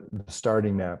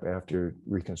starting map after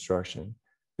reconstruction.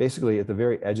 Basically, at the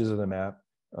very edges of the map,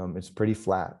 it's pretty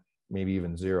flat, maybe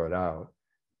even zeroed out,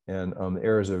 and the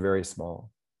errors are very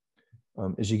small.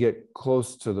 As you get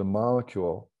close to the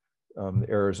molecule, the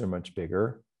errors are much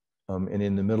bigger. And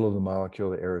in the middle of the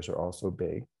molecule, the errors are also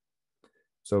big.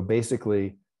 So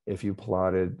basically, if you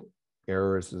plotted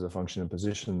errors as a function of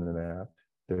position in the map,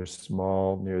 they're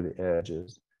small near the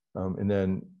edges, and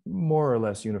then more or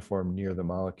less uniform near the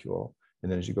molecule.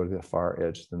 And then as you go to the far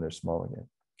edge, then they're small again.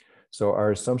 So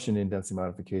our assumption in density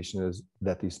modification is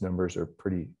that these numbers are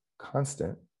pretty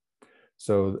constant.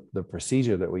 So the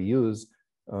procedure that we use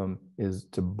is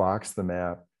to box the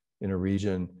map in a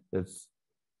region that's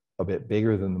a bit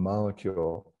bigger than the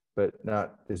molecule, but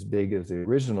not as big as the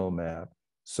original map,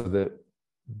 so that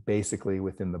basically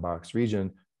within the box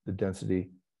region, the density,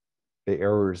 the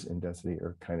errors in density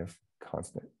are kind of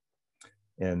constant.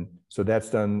 And so that's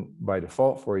done by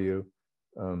default for you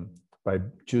by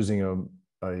choosing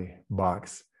a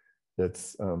box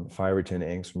that's 5 or 10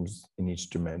 angstroms in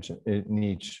each dimension, in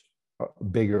each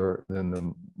bigger than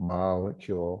the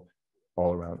molecule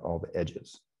all around all the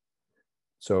edges.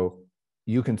 So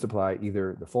you can supply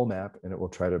either the full map and it will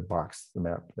try to box the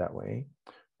map that way,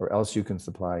 or else you can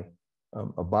supply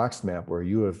a boxed map where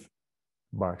you have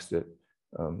boxed it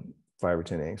 5 or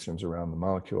 10 angstroms around the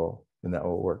molecule, and that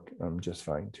will work just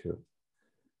fine too.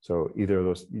 So either of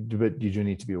those, but you do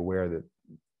need to be aware that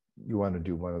you want to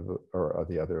do one of the or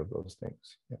the other of those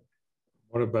things. Yeah.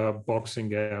 What about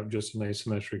boxing out just an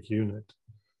asymmetric unit?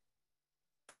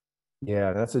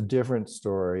 Yeah, that's a different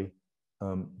story.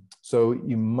 So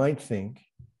you might think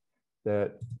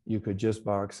that you could just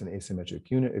box an asymmetric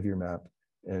unit of your map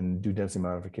and do density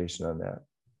modification on that.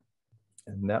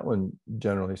 And that one,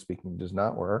 generally speaking, does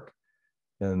not work.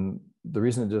 And the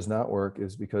reason it does not work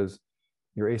is because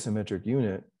your asymmetric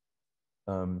unit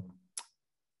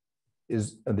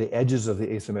is the edges of the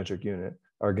asymmetric unit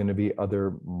are going to be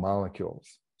other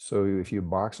molecules. So if you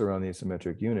box around the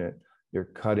asymmetric unit, you're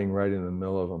cutting right in the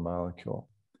middle of a molecule.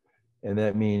 And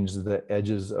that means the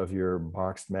edges of your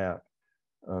boxed map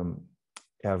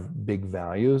have big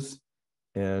values,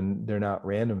 and they're not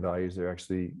random values, they're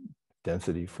actually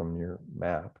density from your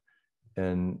map.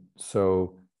 And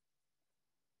so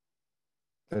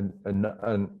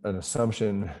an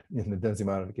assumption in the density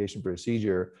modification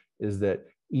procedure is that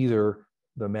either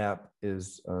the map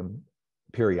is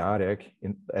periodic,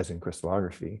 as in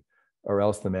crystallography, or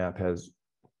else the map has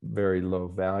very low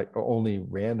value, or only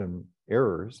random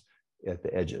errors at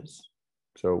the edges.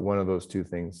 So one of those two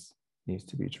things needs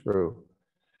to be true.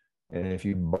 And if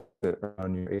you box it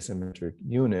around your asymmetric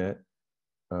unit,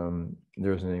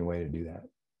 there isn't any way to do that.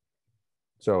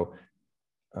 So,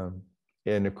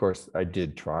 and of course, I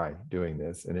did try doing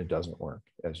this, and it doesn't work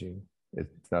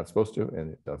it's not supposed to,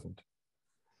 and it doesn't.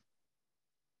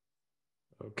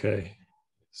 Okay,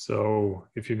 so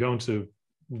if you're going to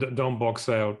don't box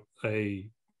out a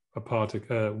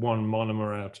particle, one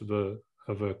monomer out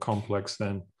of a complex,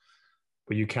 then,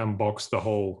 but you can box the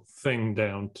whole thing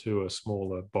down to a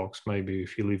smaller box, maybe,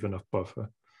 if you leave enough buffer.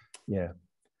 Yeah,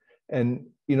 and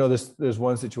you know, there's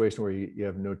one situation where you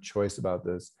have no choice about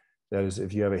this. That is,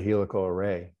 if you have a helical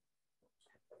array,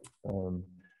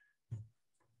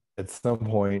 at some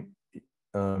point,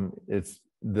 it's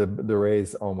the array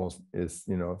is almost is,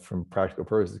 you know, from practical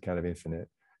purposes, kind of infinite,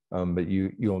 but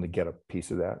you only get a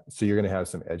piece of that, so you're going to have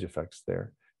some edge effects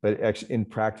there. But actually, in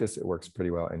practice, it works pretty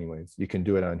well anyways. You can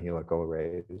do it on helical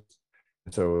arrays.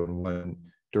 So in one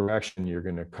direction, you're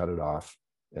going to cut it off,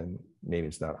 and maybe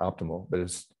it's not optimal, but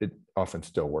it often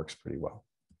still works pretty well.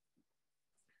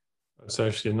 That's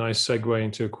actually a nice segue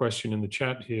into a question in the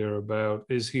chat here about,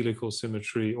 is helical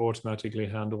symmetry automatically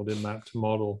handled in map to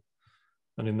model?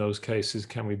 And in those cases,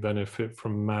 can we benefit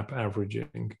from map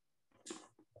averaging?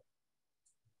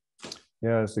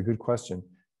 Yeah, it's a good question.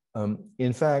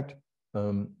 In fact,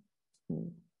 to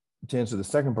answer the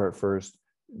second part first,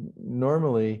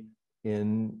 normally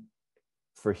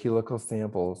for helical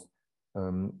samples,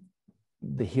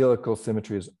 the helical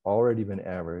symmetry has already been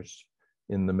averaged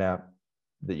in the map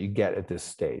that you get at this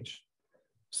stage.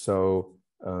 So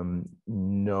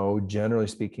no, generally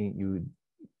speaking, you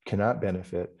cannot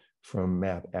benefit from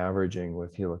map averaging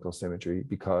with helical symmetry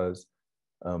because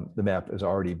the map has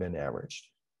already been averaged.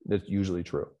 That's usually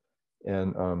true.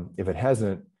 And if it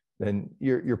hasn't, then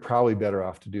you're probably better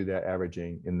off to do that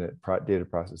averaging in the data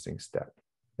processing step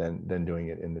than doing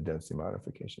it in the density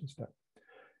modification step.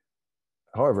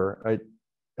 However,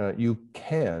 you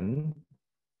can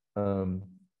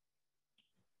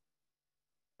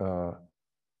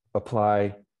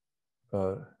apply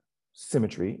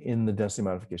symmetry in the density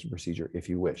modification procedure if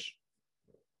you wish.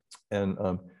 And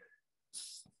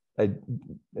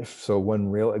so one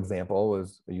real example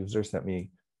was a user sent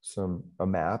me a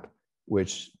map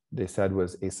which they said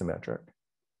was asymmetric,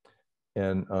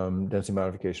 and density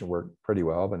modification worked pretty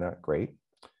well, but not great.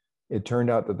 It turned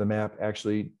out that the map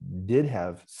actually did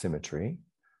have symmetry,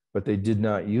 but they did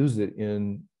not use it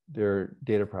in their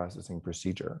data processing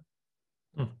procedure.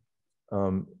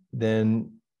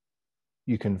 Then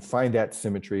you can find that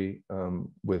symmetry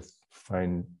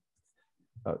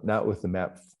not with the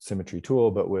map symmetry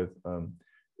tool, but with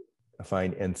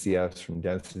find NCS from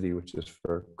density, which is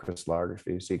for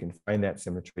crystallography. So you can find that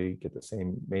symmetry, get the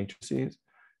same matrices,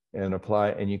 and apply,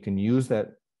 and you can use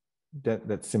that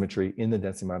symmetry in the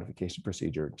density modification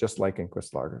procedure, just like in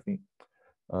crystallography.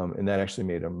 And that actually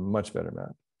made a much better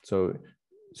map. So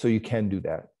you can do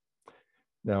that.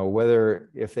 Now,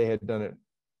 if they had done it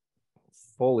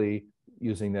fully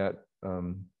using that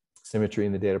symmetry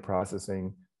in the data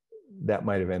processing, that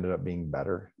might have ended up being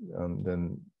better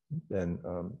than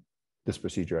this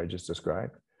procedure I just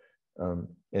described.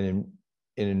 And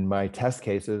in my test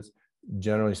cases,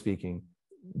 generally speaking,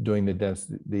 doing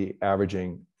the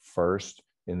averaging first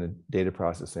in the data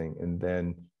processing and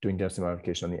then doing density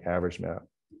modification on the average map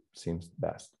seems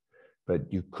best.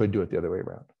 But you could do it the other way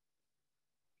around.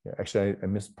 Yeah, actually, I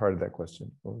missed part of that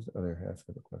question. What was the other half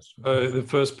of the question? The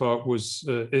first part was,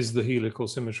 is the helical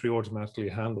symmetry automatically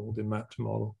handled in map to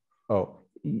model? Oh,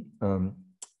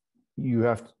 you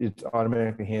have to, it's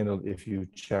automatically handled if you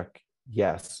check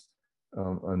yes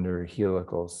under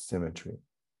helical symmetry.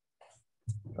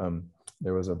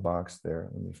 There was a box there.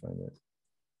 Let me find it.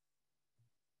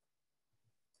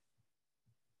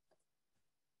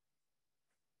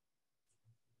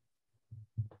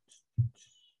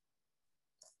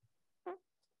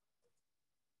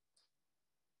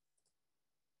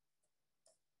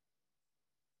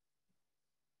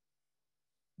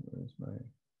 Where's my,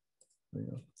 there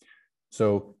we go.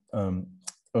 So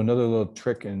another little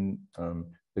trick in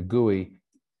the GUI,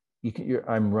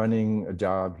 I'm running a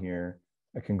job here.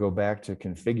 I can go back to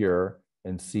configure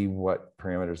and see what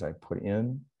parameters I put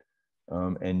in.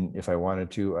 And if I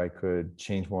wanted to, I could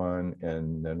change one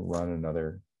and then run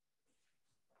another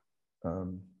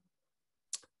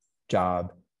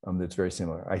job that's very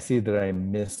similar. I see that I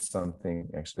missed something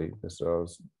actually. So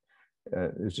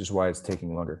it's just why it's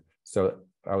taking longer. So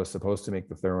I was supposed to make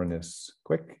the thoroughness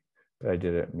quick, but I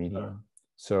did it medium.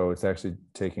 So it's actually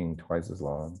taking twice as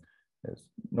long as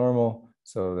normal.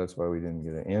 So that's why we didn't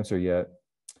get an answer yet.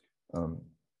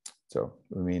 So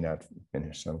we may not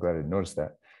finish. So I'm glad I noticed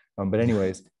that. But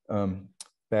anyways,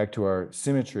 back to our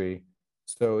symmetry.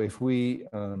 So if we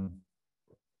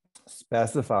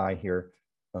specify here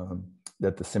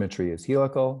that the symmetry is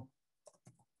helical,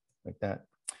 like that,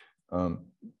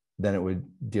 then it would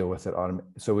deal with it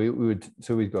automatically. So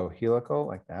we'd go helical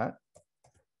like that,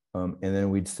 and then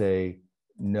we'd say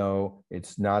no,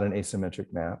 it's not an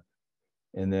asymmetric map,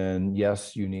 and then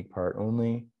yes, unique part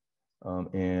only,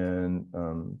 and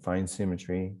find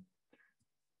symmetry.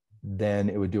 Then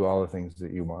it would do all the things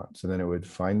that you want. So then it would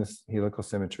find this helical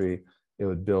symmetry. It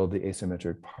would build the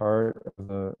asymmetric part of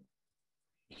the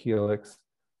helix.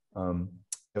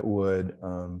 It would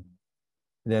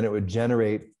then it would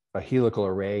generate a helical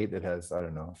array that has, I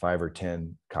don't know, 5 or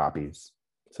 10 copies,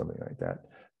 something like that.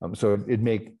 So it'd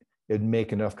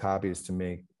make enough copies to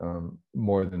make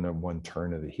more than one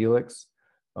turn of the helix.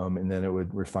 And then it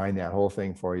would refine that whole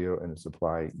thing for you and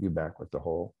supply you back with the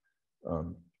whole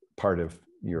part of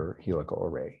your helical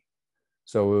array.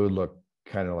 So it would look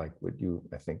kind of like what you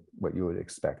would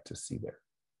expect to see there.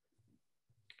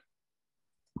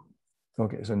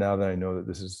 Okay, so now that I know that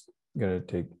this is going to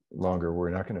take longer,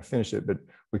 we're not going to finish it, but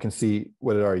we can see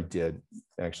what it already did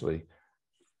actually,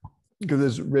 because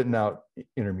it's written out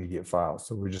intermediate files.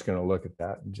 So we're just going to look at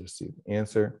that and just see the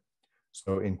answer.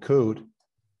 So in code,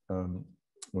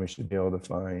 we should be able to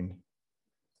find,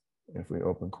 if we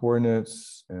open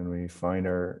coordinates and we find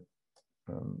our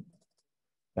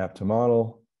map to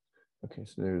model. Okay,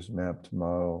 so there's map to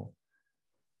model.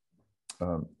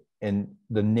 And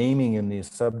the naming in these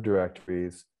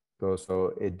subdirectories goes,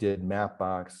 so it did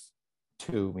mapbox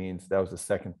 2 means that was the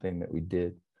second thing that we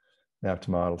did. Map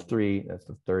to model 3, that's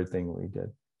the third thing we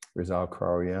did. Resolve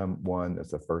cryo-EM 1,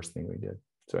 that's the first thing we did.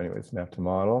 So anyways, map to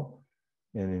model.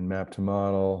 And in map to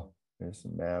model, there's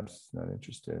some maps, not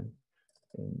interested.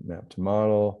 In map to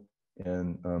model,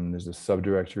 and there's a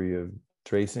subdirectory of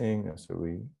tracing. That's what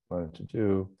we wanted to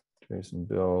do, trace and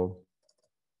build.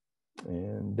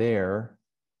 And there,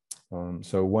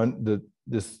 so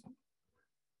this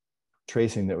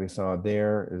tracing that we saw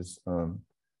there is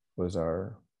was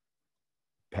our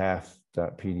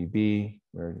path.pdb.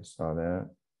 We already saw that.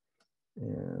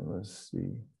 And let's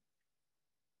see.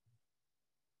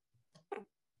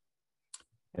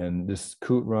 And this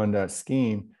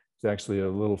coot_run.scheme is actually a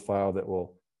little file that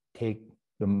will take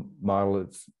the model,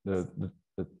 the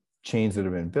chains that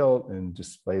have been built and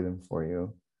display them for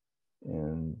you.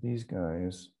 And these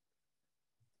guys,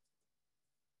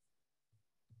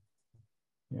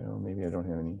 you know, maybe I don't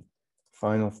have any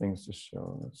final things to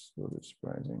show. That's a little bit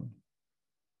surprising.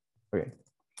 Okay,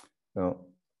 well,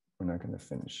 we're not going to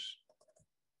finish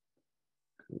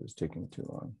because it was taking too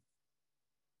long.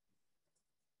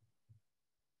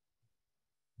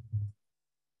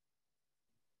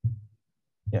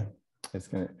 Yeah, it's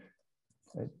going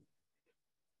to,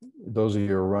 those of you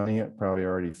who are running it probably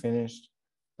already finished.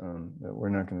 But we're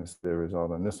not going to see the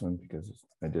result on this one because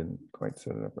I didn't quite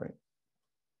set it up right.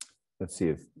 Let's see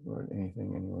if there's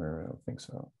anything anywhere. I don't think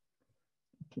so.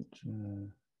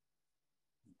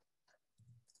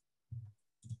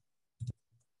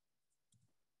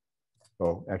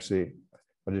 Oh, actually,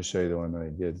 I'll just show you the one that I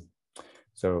did.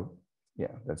 So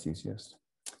yeah, that's easiest.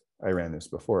 I ran this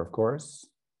before, of course.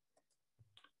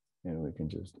 And we can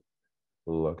just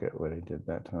look at what I did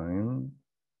that time.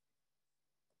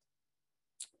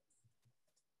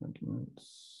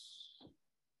 Documents.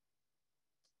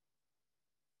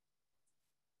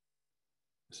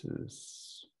 This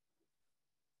is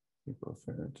April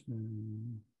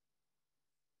 13.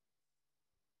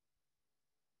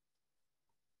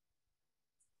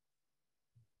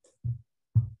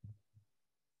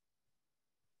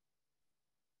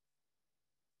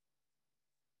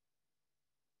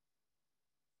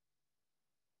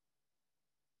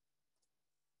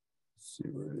 see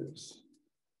where it is.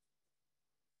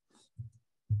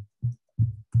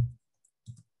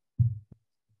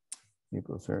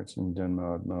 Ferritin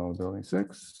Denmod model building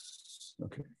 6.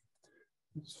 Okay,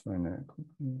 let's find that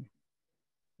quickly.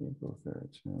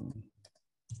 Ferritin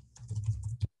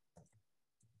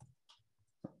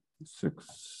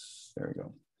 6. There we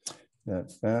go.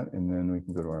 That's that, and then we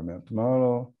can go to our mapped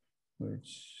model,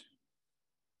 which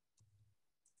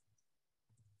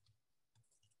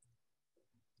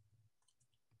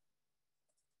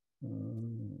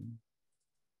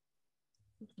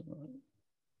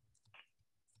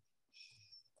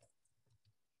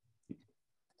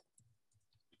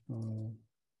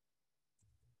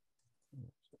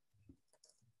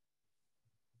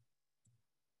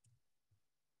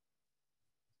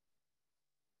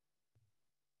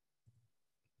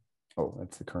oh,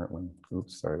 that's the current one.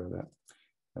 Oops, sorry about that.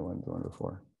 That wasn't the one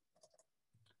before.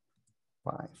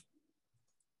 5.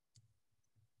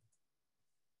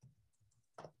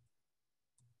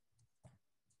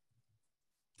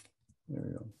 There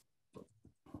we go.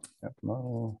 Mapped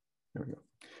model. There we go.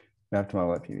 Mapped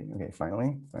model .pv. Okay,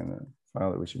 finally, find the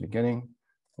file that we should be getting.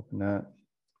 Open that.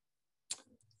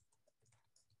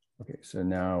 Okay, so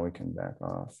now we can back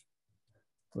off.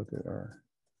 Look at our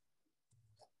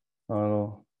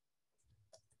model.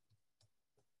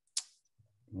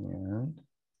 And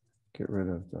get rid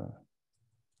of the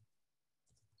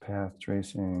path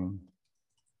tracing.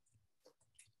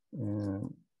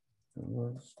 And it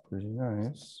looks pretty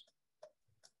nice.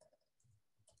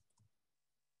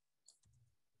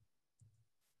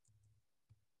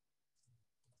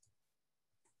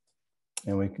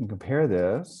 And we can compare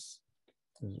this.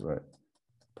 This is what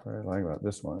I probably like about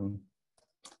this one.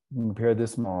 We can compare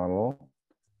this model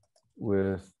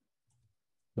with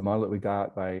the model that we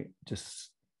got by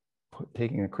just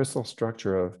taking a crystal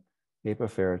structure of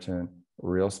apoferritin,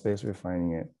 real space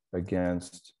refining it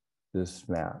against this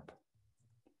map.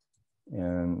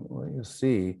 And what you'll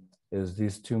see is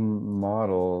these two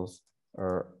models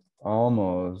are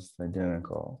almost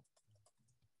identical.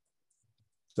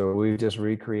 So we just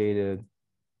recreated,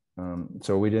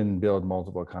 so we didn't build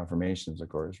multiple conformations, of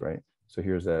course, right? So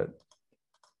here's that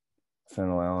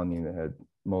phenylalanine that had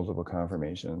multiple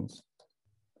conformations.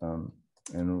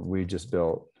 And we just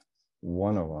built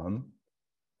one of them.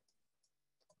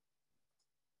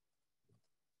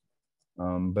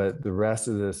 But the rest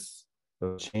of this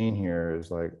chain here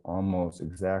is like almost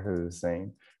exactly the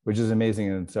same, which is amazing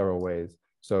in several ways.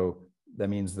 So that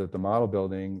means that the model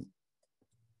building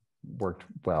worked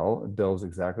well. It builds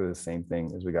exactly the same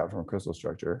thing as we got from a crystal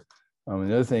structure. And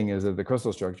the other thing is that the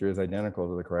crystal structure is identical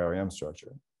to the cryo-EM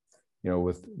structure,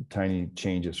 with tiny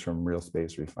changes from real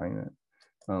space refinement.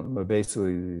 But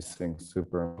basically these things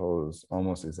superimpose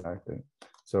almost exactly.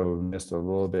 So we missed a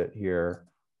little bit here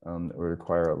that would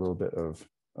require a little bit of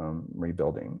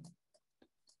rebuilding.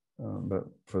 But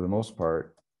for the most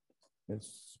part, it's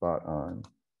spot on.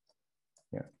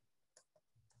 Yeah.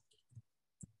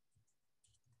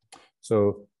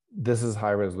 So this is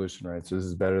high resolution, right? So this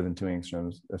is better than 2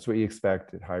 angstroms. That's what you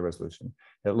expect at high resolution.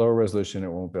 At lower resolution,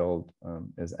 it won't build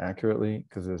as accurately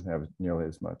because it doesn't have nearly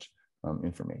as much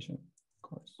information, of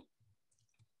course.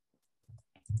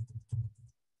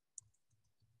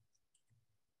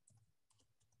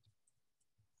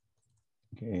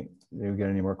 Okay, do we get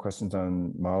any more questions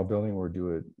on model building or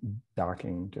do a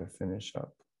docking to finish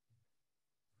up?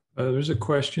 There's a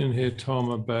question here,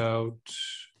 Tom, about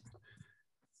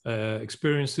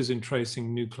experiences in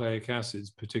tracing nucleic acids,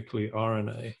 particularly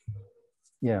RNA.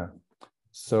 Yeah,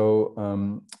 so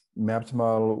mapped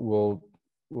model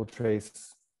will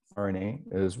trace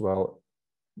RNA as well,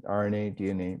 RNA,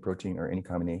 DNA, protein, or any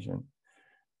combination.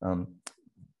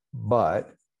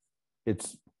 But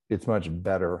it's much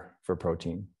better for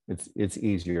protein. It's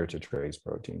easier to trace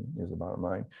protein is the bottom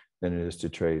line than it is to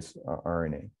trace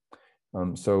RNA.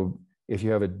 So if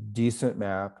you have a decent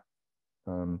map,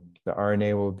 the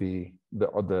RNA will be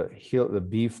the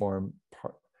B form,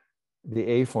 the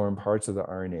A form parts of the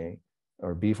RNA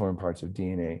or B form parts of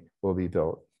DNA will be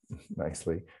built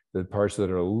nicely. The parts that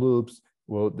are loops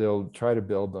they'll try to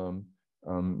build them,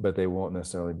 but they won't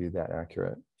necessarily be that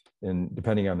accurate, and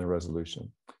depending on the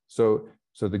resolution.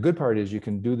 So the good part is you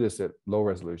can do this at low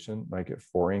resolution, like at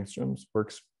 4 angstroms,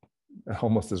 works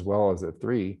almost as well as at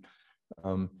 3.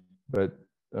 But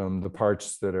the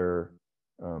parts that are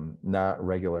not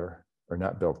regular are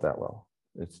not built that well.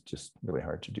 It's just really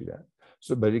hard to do that.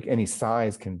 So, but any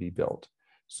size can be built.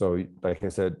 So like I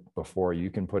said before, you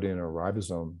can put in a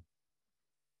ribosome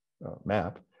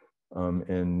map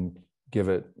and give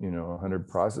it, 100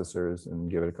 processors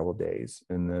and give it a couple of days,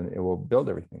 and then it will build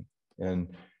everything. And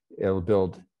it'll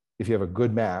build, if you have a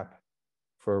good map,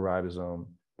 for a ribosome,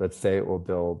 let's say it will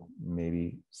build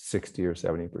maybe 60 or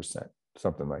 70%,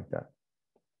 something like that.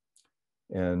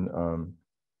 And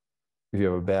if you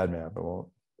have a bad map, it won't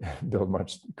build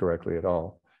much correctly at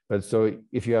all. But so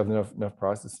if you have enough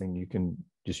processing, you can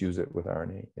just use it with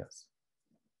RNA, yes.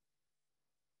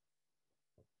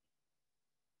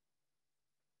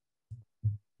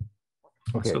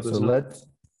 Okay, so let's,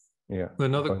 yeah.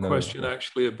 Another question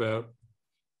actually about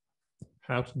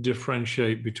how to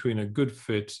differentiate between a good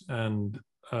fit and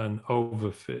an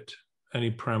overfit.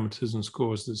 Any parameters and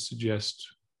scores that suggest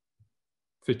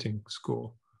fitting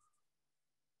score?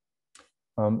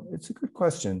 It's a good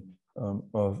question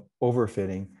of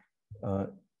overfitting.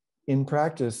 In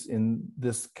practice, in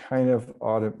this kind of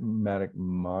automatic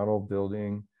model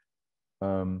building,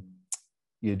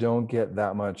 you don't get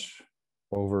that much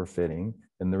overfitting.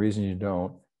 And the reason you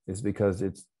don't is because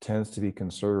it tends to be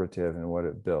conservative in what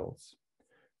it builds.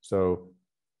 So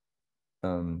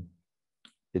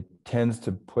it tends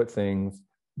to put things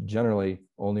generally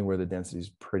only where the density is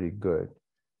pretty good.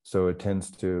 So it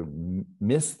tends to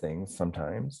miss things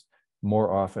sometimes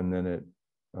more often than it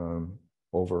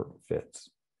overfits.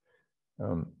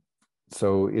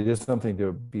 So it is something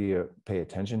to pay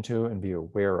attention to and be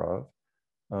aware of.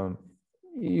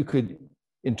 You could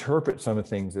interpret some of the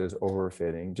things as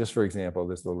overfitting. Just for example,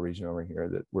 this little region over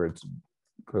here where it's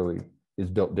clearly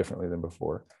is built differently than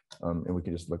before, and we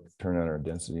can just turn on our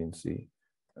density and see.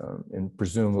 And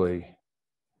presumably,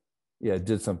 yeah, it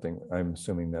did something. I'm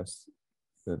assuming that's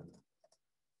the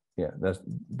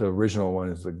original one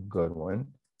is the good one,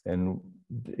 and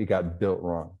it got built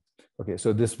wrong. Okay,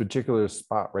 so this particular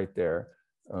spot right there,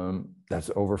 that's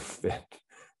overfit.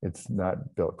 It's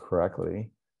not built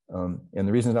correctly. And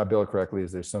the reason it's not built correctly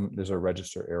is there's a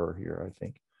register error here, I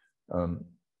think.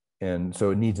 And so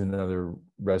it needs another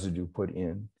residue put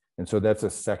in. And so that's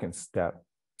a second step.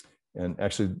 And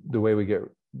actually the way we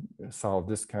solve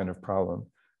this kind of problem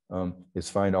is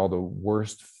find all the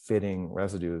worst fitting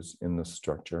residues in the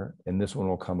structure. And this one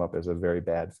will come up as a very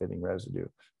bad fitting residue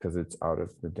because it's out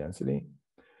of the density.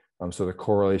 So the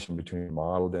correlation between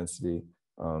model density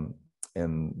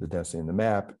and the density in the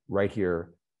map right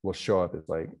here will show up as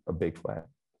like a big flat.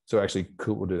 So actually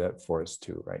Coot will do that for us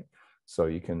too, right? So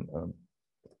you can,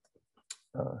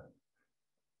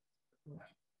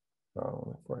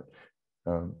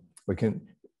 we can,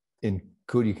 in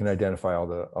Coot, you can identify all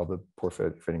the poor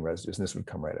fitting residues, and this would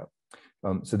come right up.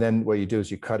 So then what you do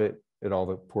is you cut it at all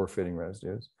the poor fitting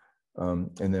residues,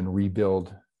 and then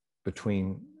rebuild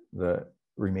between the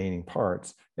remaining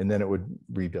parts, and then it would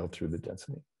rebuild through the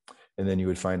density. And then you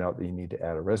would find out that you need to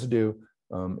add a residue,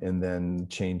 and then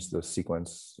change the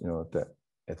sequence,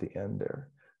 at the end there.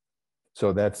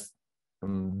 So that's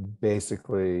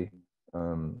basically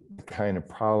the kind of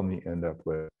problem you end up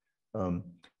with.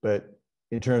 But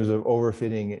in terms of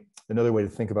overfitting, another way to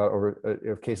think about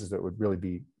cases that would really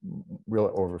be real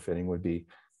overfitting would be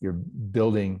you're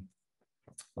building,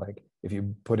 like if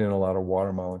you put in a lot of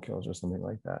water molecules or something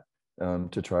like that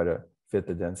to try to fit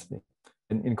the density.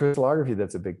 In crystallography,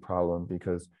 that's a big problem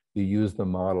because you use the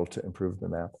model to improve the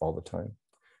map all the time.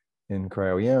 In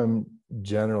cryo-EM,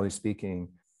 generally speaking,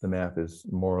 the map is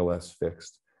more or less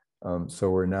fixed. So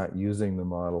we're not using the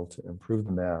model to improve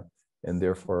the map, and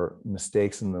therefore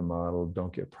mistakes in the model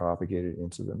don't get propagated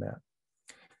into the map.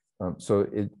 So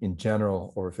in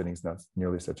general, overfitting is not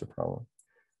nearly such a problem.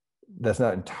 That's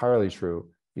not entirely true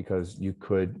because you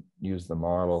could use the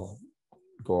model,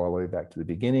 go all the way back to the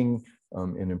beginning,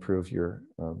 and improve your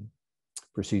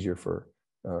procedure for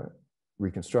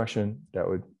reconstruction. That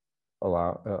would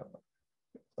allow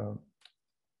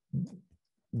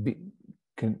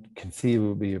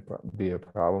conceivably be a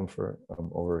problem for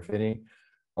overfitting.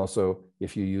 Also,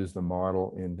 if you use the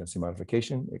model in density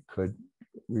modification, it could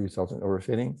result in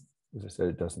overfitting. As I said,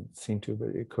 it doesn't seem to, but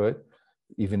it could.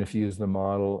 Even if you use the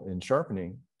model in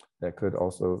sharpening, that could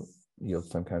also yield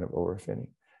some kind of overfitting.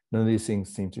 None of these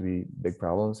things seem to be big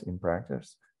problems in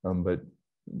practice, but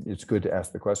it's good to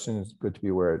ask the question. It's good to be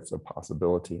aware it's a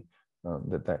possibility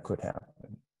that could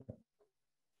happen.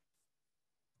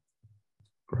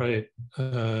 Great.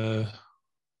 A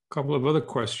couple of other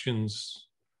questions.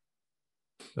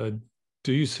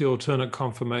 Do you see alternate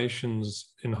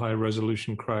conformations in high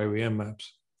resolution cryo-EM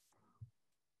maps?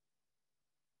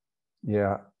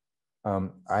 Yeah,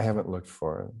 I haven't looked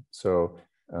for them. So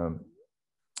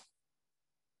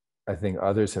I think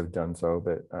others have done so,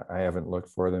 but I haven't looked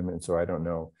for them. And so I don't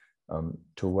know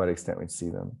to what extent we'd see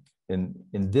them. In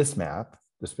this map,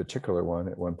 this particular one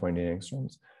at 1.8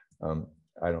 angstroms,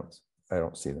 I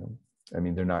don't see them. I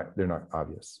mean, they're not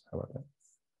obvious. How about that?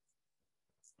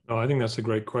 No, I think that's a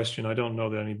great question. I don't know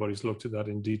that anybody's looked at that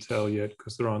in detail yet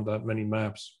because there aren't that many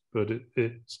maps, but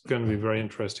it's going to be very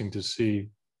interesting to see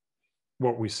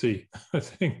what we see, I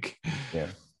think. Yeah.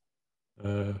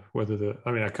 I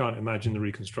can't imagine the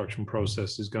reconstruction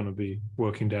process is going to be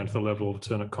working down to the level of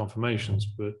alternate conformations,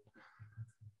 but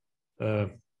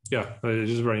yeah, it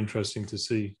is very interesting to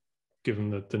see, given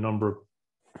that the number of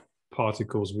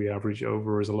particles we average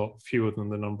over is a lot fewer than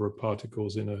the number of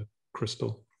particles in a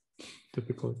crystal,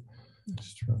 typically.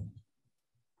 That's true.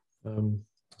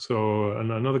 So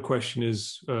another question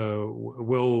is,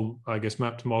 will, I guess,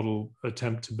 Mapped Model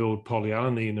attempt to build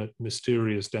polyalanine at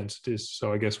mysterious densities?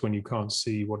 So I guess when you can't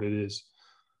see what it is,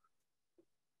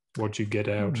 what you get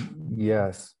out.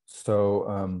 Yes.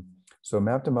 So, so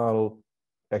Mapped Model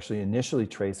actually initially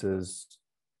traces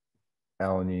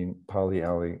alanine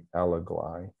polyallyl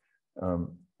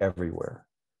everywhere.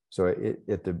 So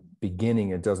at the beginning,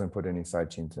 it doesn't put any side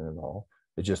chains in at all.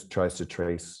 It just tries to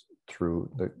trace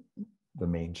through the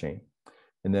main chain.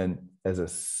 And then as a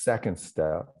second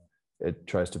step, it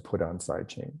tries to put on side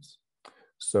chains.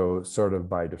 So sort of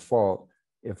by default,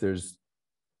 if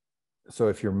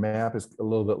your map is a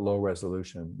little bit low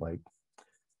resolution, like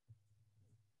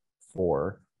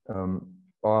 4,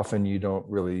 often you don't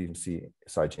really see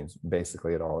side chains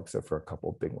basically at all, except for a couple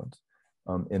of big ones.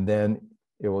 And then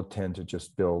it will tend to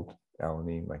just build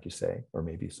alanine, like you say, or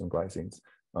maybe some glycines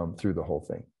through the whole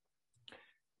thing.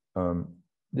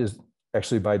 There's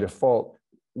actually by default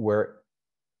where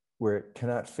it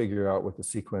cannot figure out what the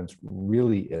sequence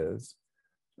really is,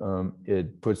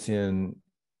 it puts in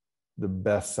the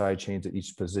best side chains at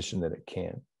each position that it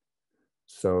can.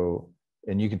 So,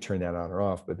 and you can turn that on or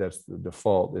off, but that's the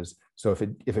default is, so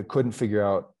if it couldn't figure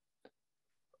out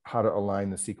how to align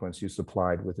the sequence you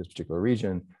supplied with this particular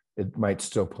region, it might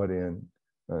still put in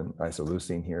an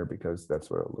isoleucine here because that's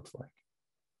what it looks like.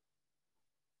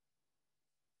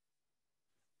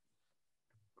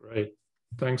 Great.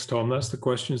 Thanks, Tom. That's the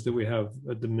questions that we have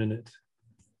at the minute.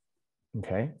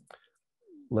 Okay.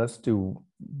 Let's do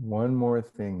one more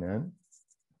thing then.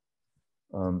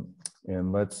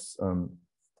 And let's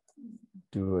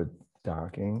do a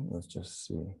docking. Let's just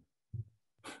see.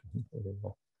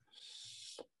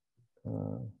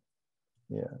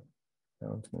 Yeah, that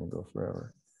one's going to go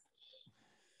forever.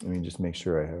 Let me just make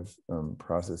sure I have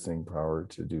processing power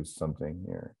to do something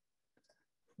here.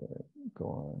 Go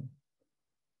on.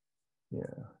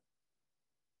 Yeah.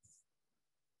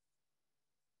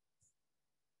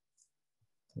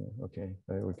 Okay,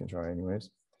 we can try anyways.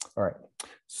 All right,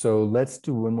 so let's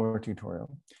do one more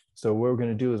tutorial. So what we're going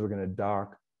to do is we're going to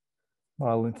dock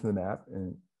model into the map,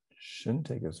 and it shouldn't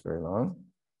take us very long.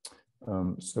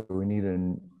 So we need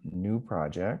a new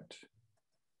project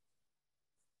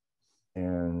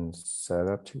and set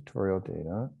up tutorial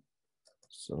data,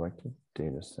 select a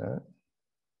data set,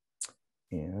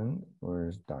 and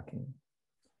where's docking?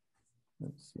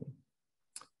 Let's see.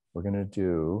 We're going to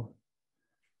do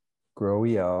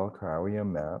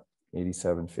cryo-EM map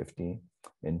 8750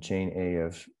 and chain A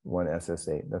of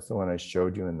 1SS8. That's the one I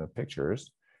showed you in the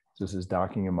pictures. So this is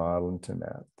docking a model into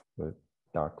map with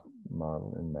dock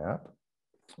model in map.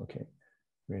 Okay,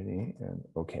 ready and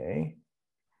okay.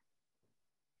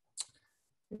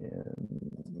 And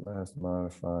last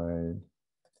modified,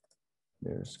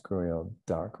 there's cryo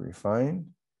dock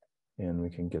refine, and we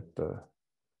can get the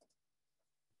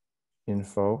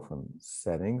info from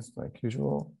settings like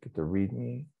usual, get the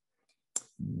README.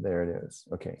 There it is.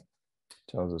 Okay,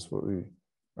 tells us what we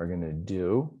are going to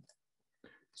do.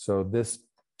 So this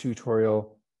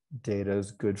tutorial data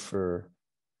is good for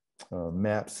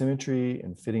map symmetry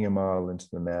and fitting a model into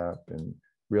the map and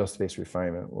real space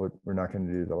refinement. We're not going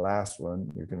to do the last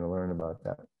one. You're going to learn about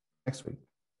that next week.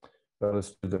 But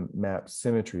let's do the map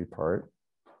symmetry part.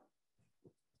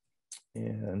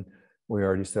 And we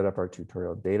already set up our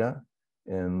tutorial data.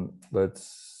 And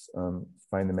let's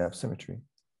find the map symmetry.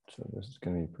 So this is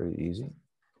going to be pretty easy.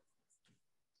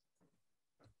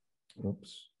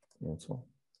 Oops, cancel.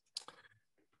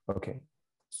 Okay,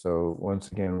 so once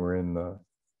again, we're in the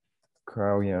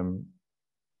cryo-EM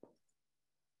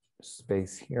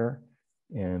space here,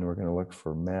 and we're going to look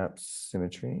for map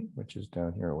symmetry, which is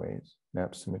down here a ways,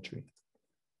 map symmetry.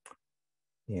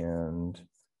 And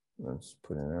let's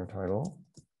put in our title,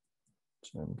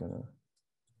 which I'm going to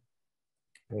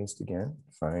paste again,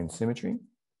 find symmetry,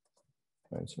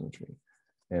 and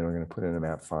we're going to put in a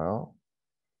map file,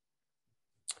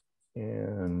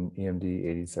 and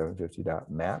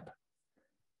emd8750.map.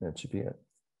 That should be it.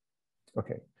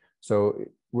 Okay, so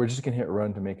we're just going to hit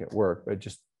run to make it work, but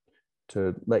just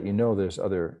to let you know, there's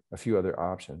a few other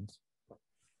options.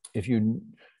 If you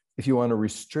want to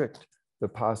restrict the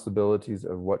possibilities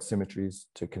of what symmetries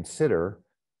to consider.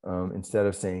 Instead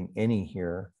of saying any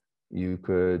here, you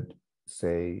could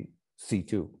say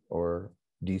C2 or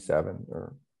D7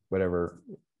 or whatever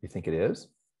you think it is.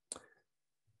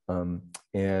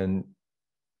 And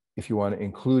if you want to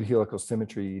include helical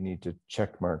symmetry, you need to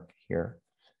check mark here.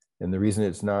 And the reason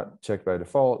it's not checked by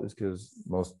default is because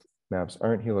most maps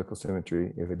aren't helical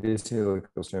symmetry. If it is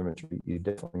helical symmetry, you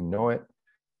definitely know it.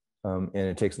 And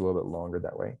it takes a little bit longer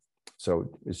that way. So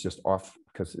it's just off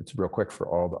because it's real quick for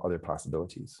all the other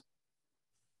possibilities.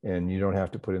 And you don't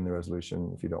have to put in the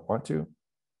resolution if you don't want to.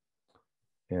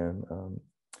 And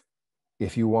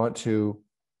if you want to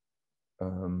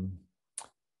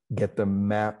get the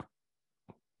map,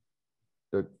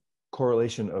 the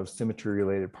correlation of symmetry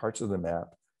related parts of the map,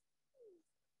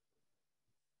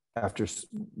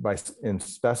 and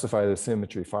specify the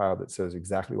symmetry file that says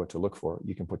exactly what to look for,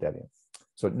 you can put that in.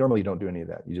 So normally you don't do any of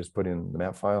that. You just put in the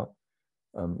map file,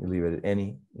 you leave it at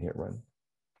any, you hit run.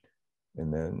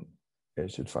 And then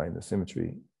it should find the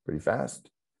symmetry pretty fast.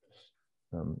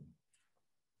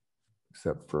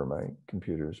 Except for my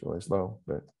computer is really slow,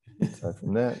 but aside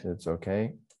from that, it's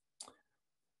okay.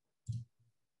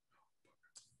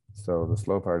 So the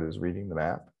slow part is reading the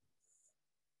map.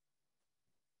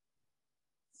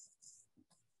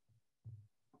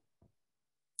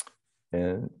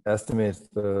 And estimates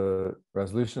the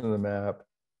resolution of the map.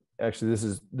 Actually, this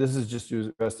is just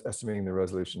estimating the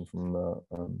resolution from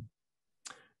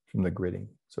the gridding.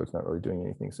 So it's not really doing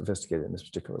anything sophisticated in this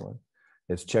particular one.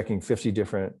 It's checking 50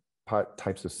 different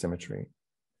types of symmetry.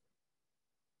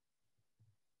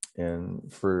 And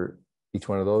for each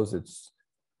one of those, it's,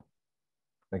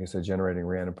 like I said, generating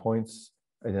random points,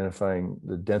 identifying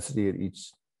the density at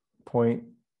each point,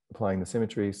 applying the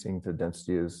symmetry, seeing if the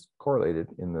density is correlated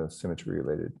in the symmetry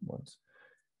related ones.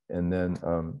 And then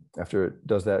after it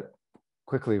does that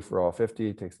quickly for all 50,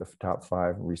 it takes the top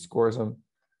 5 and rescores them.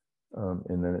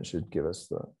 And then it should give us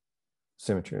the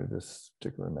symmetry of this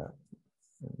particular map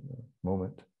in a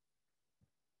moment.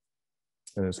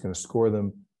 And it's going to score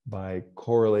them by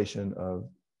correlation of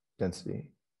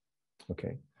density.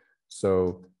 Okay,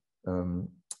 so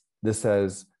this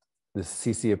says, this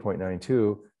CC of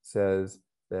 0.92 says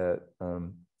that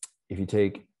if you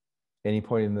take any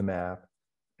point in the map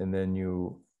and then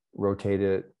you rotate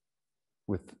it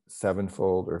with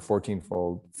 7-fold or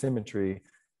 14-fold symmetry,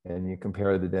 and you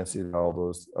compare the density of all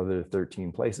those other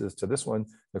 13 places to this one,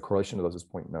 the correlation of those is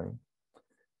 0.9.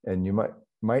 And you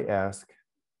might ask,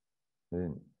 I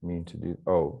didn't mean to do,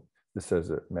 oh, this says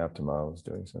that map to model is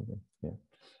doing something.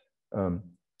 Yeah.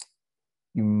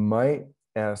 You might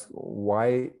ask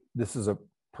why this is a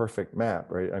perfect map,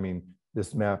 right? I mean,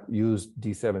 this map used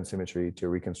D7 symmetry to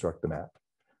reconstruct the map.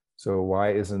 So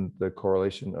why isn't the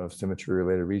correlation of symmetry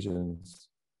related regions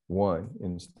 1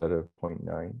 instead of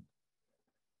 0.9?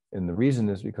 And the reason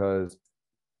is because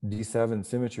D7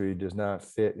 symmetry does not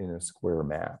fit in a square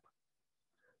map.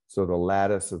 So the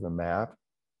lattice of the map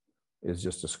is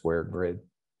just a square grid.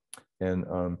 And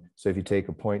so if you take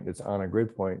a point that's on a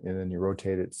grid point and then you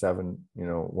rotate it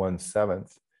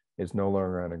 1/7, it's no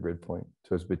longer on a grid point.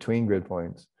 So it's between grid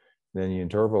points. Then you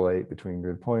interpolate between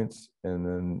grid points, and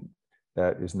then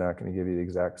that is not going to give you the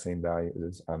exact same value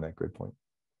as on that grid point.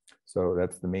 So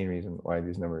that's the main reason why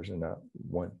these numbers are not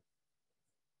 1.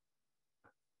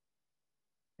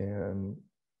 And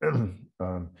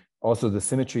also the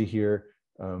symmetry here,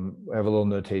 I have a little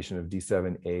notation of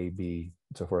D7, A, B,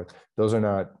 and so forth. Those are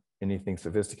not anything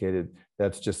sophisticated.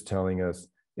 That's just telling us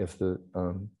if the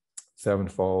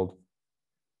 7-fold,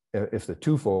 if the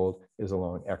 2-fold is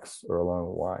along X or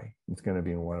along Y. It's going to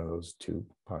be in one of those 2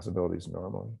 possibilities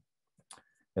normally.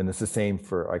 And it's the same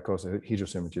for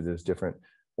icosahedrosymmetry. There's different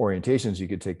orientations. You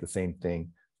could take the same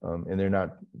thing, and they're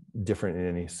not different in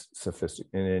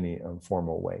any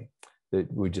formal way.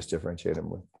 We just differentiate them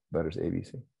with letters A, B,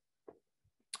 C.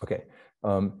 Okay,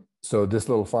 so this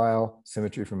little file,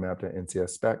 symmetry from map to NCS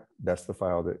spec, that's the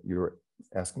file that you were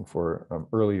asking for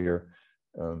earlier,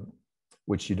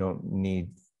 which you don't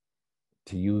need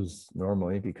to use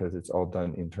normally because it's all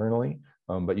done internally.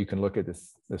 But you can look at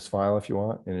this file if you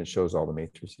want, and it shows all the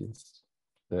matrices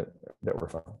that were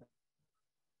found.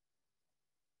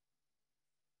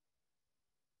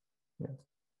 Yeah.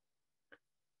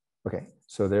 Okay,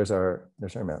 so there's our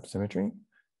map symmetry.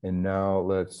 And now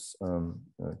it's going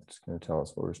to tell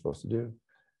us what we're supposed to do.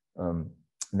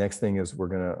 Next thing is we're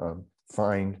going to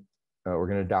we're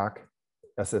going to dock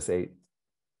SS8,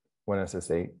 one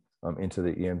SS8 into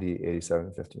the EMD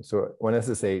 8750. So one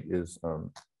SS8 is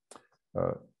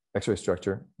X-ray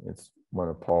structure. It's one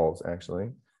of Paul's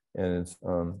actually, and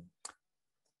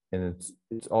it's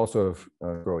also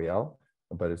cryo-EM.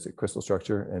 but it's a crystal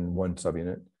structure and one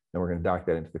subunit. And we're going to dock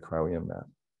that into the cryo-EM map.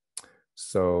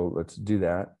 So let's do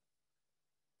that.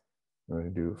 We're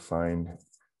going to do find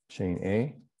chain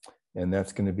A, and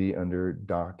that's going to be under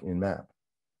dock in map.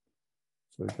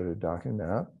 So we go to dock in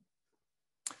map,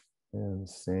 and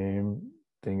same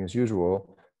thing as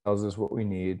usual, tells us what we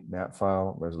need: map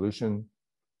file, resolution,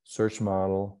 search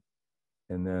model,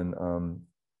 and then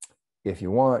if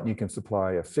you want, you can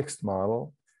supply a fixed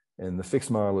model, and the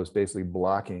fixed model is basically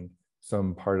blocking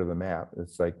some part of the map.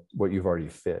 It's like what you've already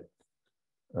fit.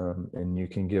 And you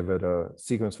can give it a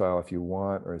sequence file if you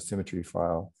want, or a symmetry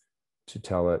file to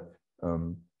tell it,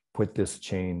 put this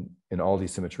chain in all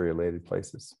these symmetry related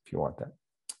places if you want that.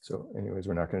 So anyways,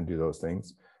 we're not going to do those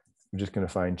things. We're just going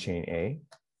to find chain A,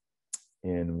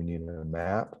 and we need a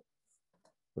map.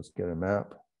 Let's get a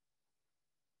map.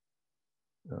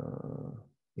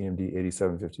 EMD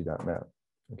 8750.map.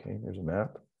 Okay, there's a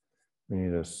map. We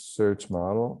need a search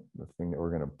model, the thing that we're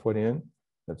going to put in.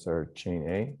 That's our chain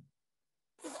A.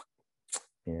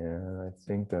 And I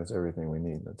think that's everything we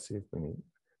need. Let's see if we need,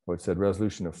 oh, it said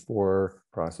resolution of 4,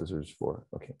 processors 4.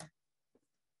 Okay.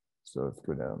 So let's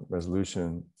go down.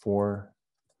 Resolution 4,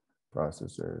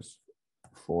 processors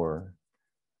 4.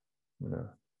 I'm going to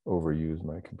overuse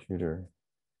my computer.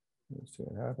 Let's see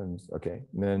what happens. Okay,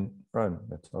 and then run.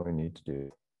 That's all we need to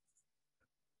do.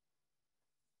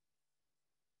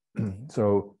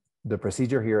 So the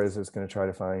procedure here is it's going to try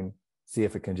to see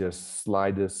if it can just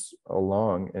slide this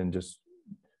along and just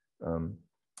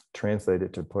translate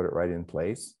it to put it right in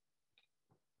place.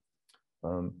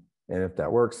 And if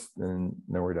that works, then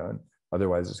we're done.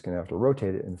 Otherwise, it's going to have to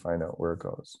rotate it and find out where it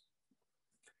goes.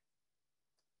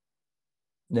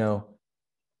 Now,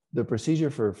 the procedure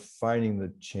for finding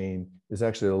the chain is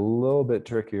actually a little bit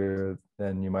trickier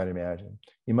than you might imagine.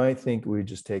 You might think we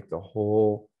just take the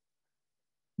whole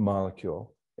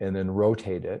molecule and then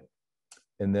rotate it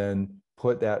and then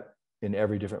put that in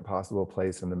every different possible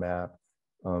place in the map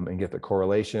and get the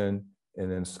correlation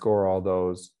and then score all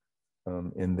those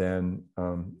and then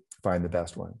find the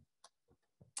best one.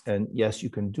 And yes, you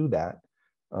can do that.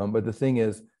 But the thing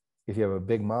is, if you have a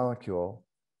big molecule,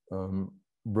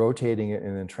 rotating it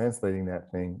and then translating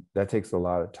that thing, that takes a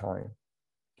lot of time.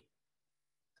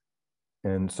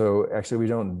 And so actually we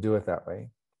don't do it that way.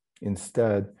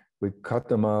 Instead, we cut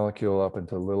the molecule up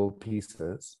into little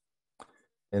pieces,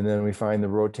 and then we find the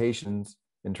rotations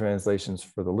and translations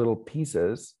for the little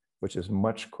pieces, which is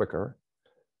much quicker.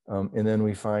 And then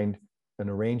we find an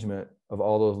arrangement of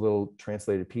all those little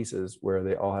translated pieces where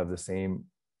they all have the same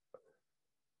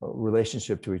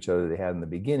relationship to each other they had in the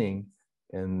beginning,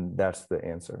 and that's the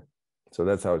answer. So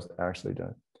that's how it's actually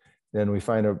done. Then we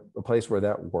find a place where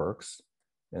that works,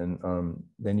 and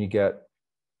then you get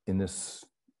in this,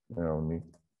 let me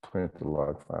print the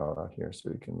log file out here so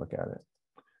you can look at it.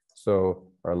 So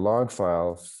our log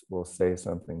files will say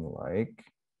something like,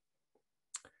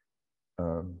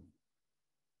 so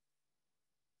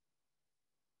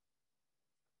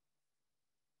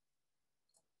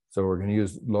we're going to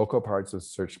use local parts of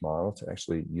search model to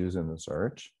actually use in the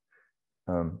search.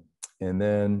 And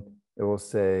then it will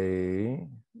say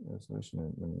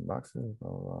resolution in boxes,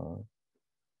 blah, blah, blah.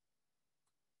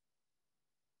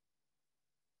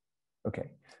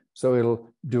 Okay, so it'll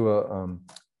do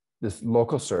this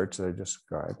local search that I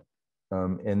described.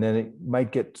 And then it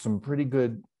might get some pretty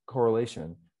good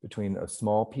correlation between a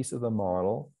small piece of the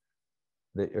model,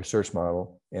 your search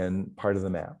model, and part of the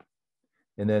map.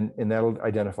 And that'll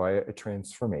identify a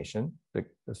transformation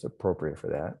that's appropriate for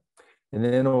that. And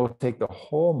then it'll take the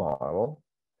whole model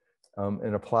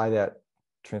and apply that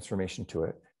transformation to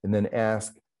it, and then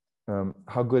ask,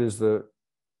 how good is the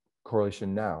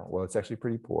correlation now? Well, it's actually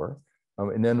pretty poor.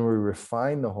 And then we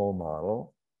refine the whole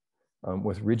model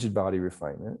with rigid body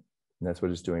refinement, and that's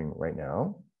what it's doing right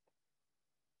now.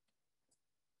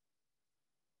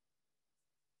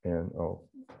 And oh,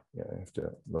 yeah, I have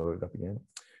to load it up again.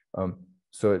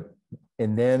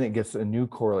 And then it gets a new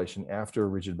correlation after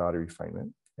rigid body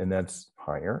refinement, and that's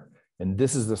higher. And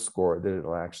this is the score that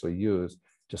it'll actually use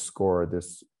to score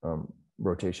this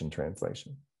rotation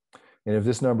translation. And if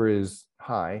this number is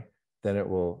high, then it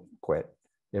will quit.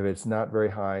 If it's not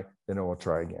very high, then it will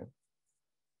try again.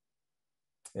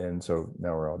 And so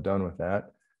now we're all done with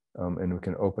that. And we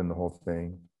can open the whole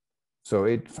thing. So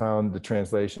it found the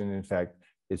translation. In fact,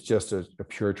 it's just a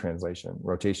pure translation.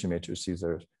 Rotation matrices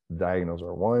are, the diagonals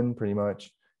are 1 pretty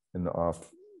much, and the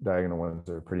off diagonal ones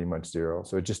are pretty much 0.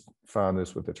 So it just found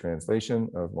this with the translation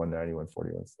of 190,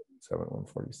 140, 147,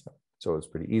 147. So it's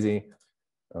pretty easy.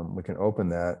 We can open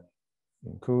that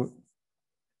in Qt.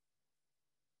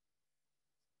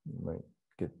 You might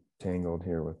get tangled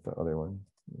here with the other one.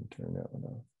 Let me turn that one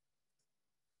off.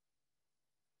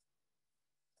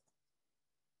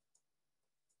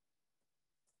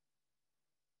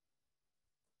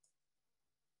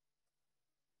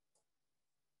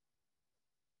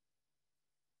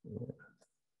 Yeah.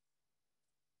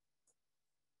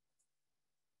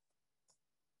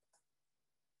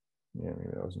 Yeah,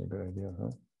 maybe that wasn't a good idea, huh?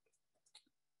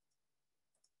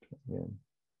 Try again.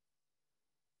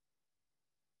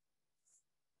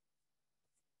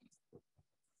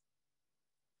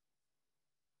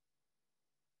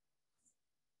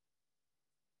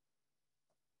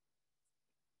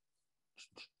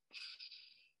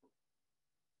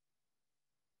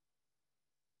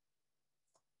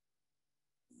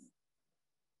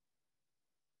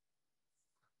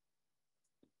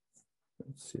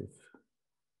 Let's see if,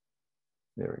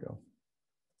 there we go.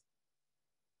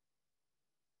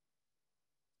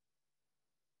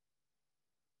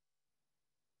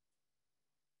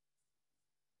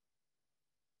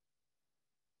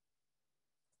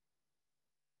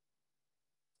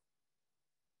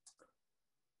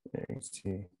 There you can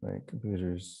see my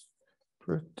computer's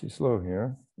pretty slow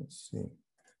here. Let's see.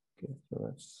 Okay, so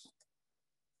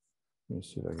let me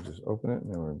see if I can just open it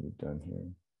and then we'll be done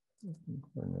here.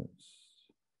 Coordinates,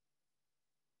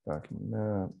 document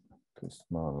map, paste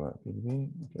model.pdb. Okay,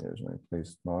 there's my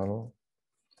paste model.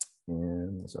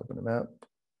 And let's open the map.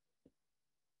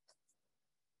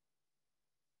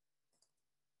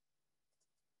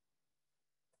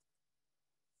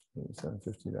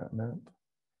 8750.map.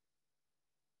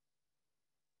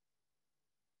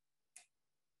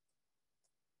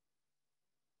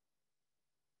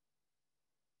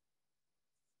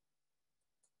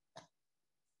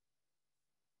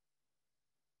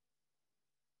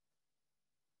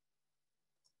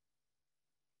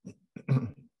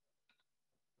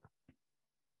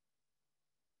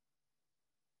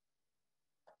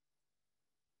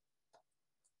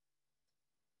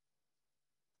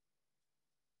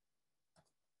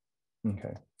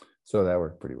 Okay, so that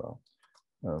worked pretty well.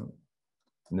 And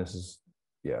this is,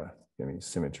 yeah, I mean,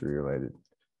 symmetry related,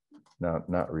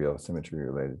 not real symmetry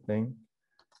related thing.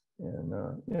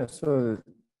 And yeah, so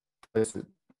it's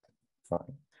fine.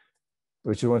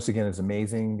 Which once again is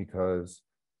amazing because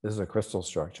this is a crystal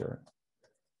structure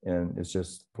and it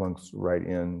just plunks right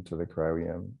into the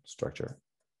cryo-EM structure.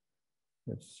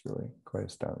 It's really quite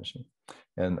astonishing.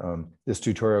 And this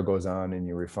tutorial goes on and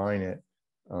you refine it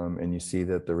and you see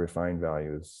that the refined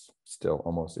value is still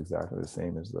almost exactly the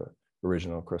same as the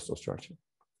original crystal structure,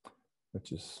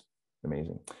 which is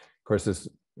amazing. Of course, this,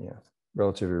 yeah,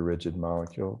 relatively rigid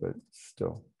molecule, but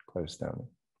still quite astounding.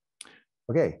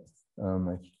 Okay,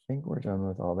 I think we're done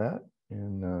with all that.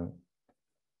 And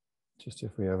just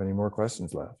if we have any more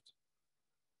questions left.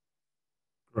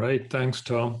 Great, thanks,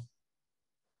 Tom.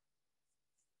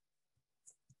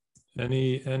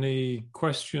 Any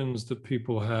questions that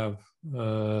people have?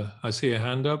 I see a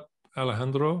hand up,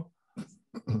 Alejandro.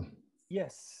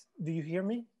 Yes, do you hear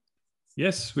me?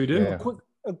 Yes, we do. Yeah.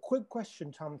 A quick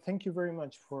question, Tom. Thank you very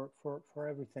much for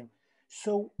everything.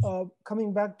 So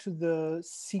coming back to the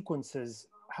sequences,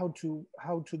 how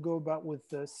to go about with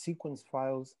the sequence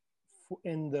files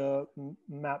in the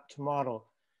map to model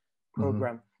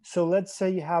program. Mm-hmm. So let's say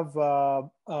you have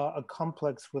a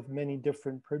complex with many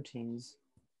different proteins,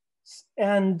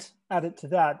 and added to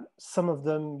that, some of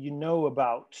them you know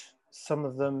about, some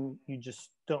of them you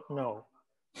just don't know.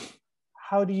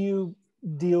 How do you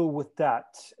deal with that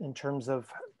in terms of,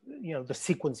 you know, the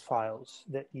sequence files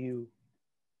that you?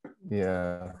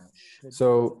 Yeah.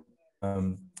 So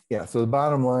yeah. So the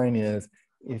bottom line is,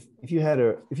 if you have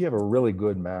a really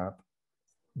good map,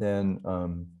 then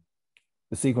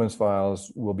the sequence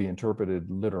files will be interpreted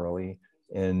literally,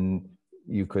 and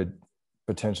you could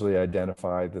potentially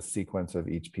identify the sequence of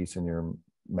each piece in your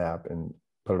map and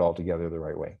put it all together the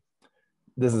right way.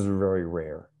 This is very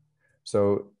rare.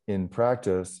 So in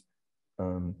practice,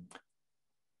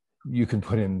 you can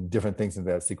put in different things in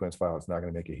that sequence file. It's not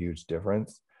going to make a huge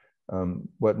difference.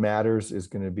 What matters is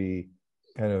going to be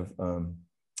kind of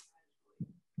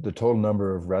the total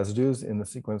number of residues in the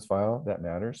sequence file. That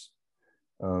matters.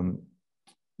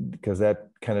 Because that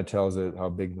kind of tells it how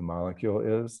big the molecule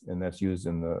is, and that's used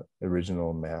in the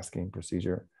original masking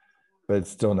procedure, but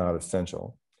it's still not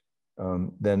essential.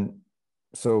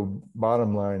 So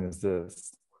bottom line is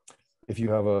this: if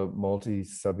you have a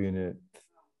multi-subunit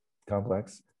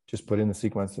complex, just put in the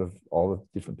sequence of all the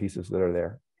different pieces that are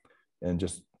there, and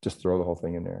just throw the whole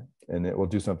thing in there, and it will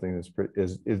do something that's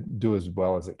do as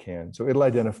well as it can. So it'll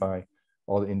identify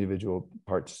all the individual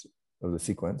parts of the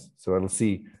sequence. So it'll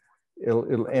see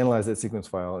it'll analyze that sequence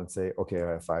file and say, okay,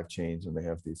 I have 5 chains and they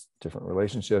have these different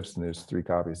relationships and there's 3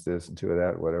 copies of this and 2 of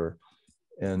that, whatever.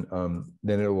 And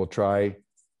then it will try,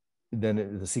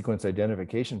 the sequence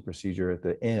identification procedure at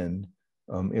the end,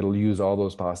 it'll use all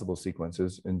those possible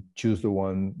sequences and choose the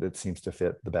one that seems to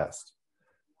fit the best.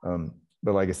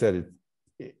 But like I said,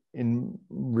 in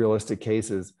realistic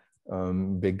cases,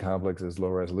 big complexes, low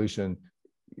resolution,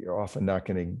 you're often not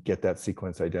going to get that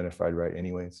sequence identified right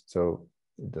anyways. So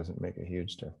it doesn't make a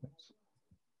huge difference.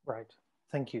 Right.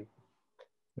 Thank you.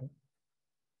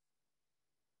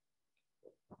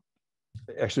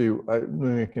 Actually, let me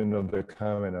make another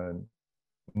comment on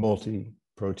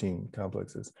multi-protein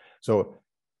complexes. So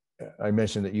I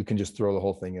mentioned that you can just throw the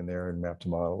whole thing in there and map to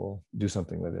model will do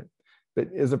something with it.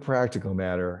 But as a practical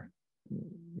matter,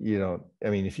 you know, I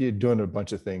mean, if you're doing a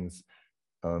bunch of things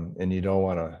and you don't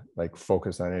want to like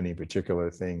focus on any particular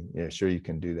thing, yeah, sure, you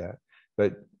can do that.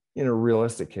 But in a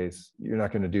realistic case, you're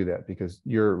not going to do that because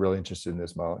you're really interested in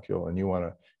this molecule and you want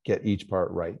to get each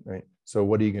part right, right? So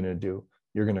what are you going to do?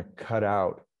 You're going to cut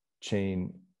out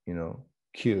chain, you know,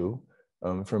 Q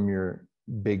from your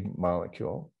big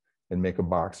molecule and make a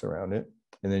box around it.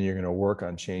 And then you're going to work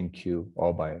on chain Q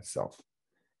all by itself.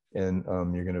 And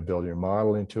you're going to build your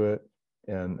model into it.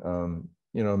 And,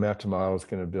 you know, map to model is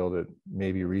going to build it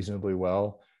maybe reasonably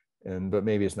well. But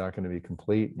maybe it's not going to be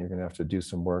complete. You're going to have to do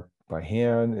some work by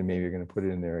hand, and maybe you're going to put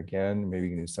it in there again. Maybe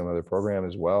you can use some other program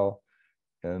as well.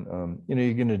 And, you know,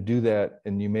 you're going to do that,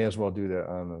 and you may as well do that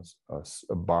on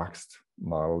a boxed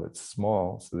model that's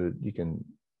small so that you can,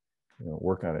 you know,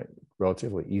 work on it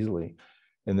relatively easily.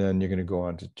 And then you're going to go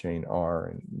on to chain R,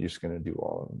 and you're just going to do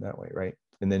all of them that way, right?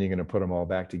 And then you're going to put them all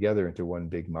back together into one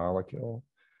big molecule.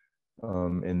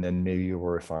 And then maybe you'll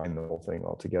refine the whole thing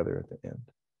all together at the end.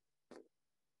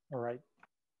 All right.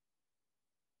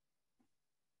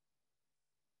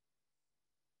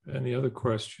 Any other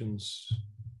questions?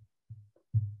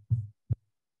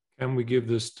 Can we give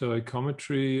this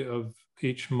stoichiometry of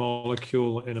each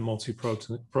molecule in a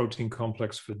multi-protein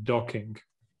complex for docking?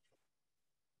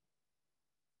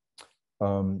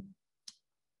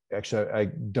 Actually, I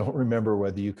don't remember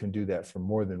whether you can do that for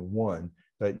more than one,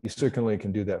 but you certainly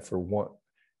can do that for one.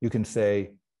 You can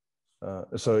say,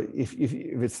 so if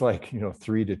it's like, you know,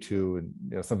 3 to 2 and,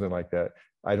 you know, something like that,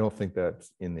 I don't think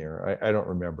that's in there. I don't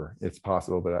remember. It's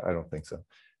possible, but I don't think so.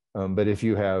 But if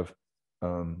you have,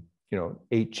 you know,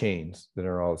 8 chains that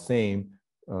are all the same,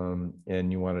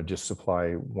 and you want to just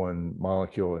supply one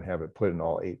molecule and have it put in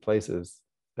all 8 places,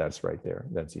 that's right there.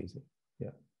 That's easy. Yeah.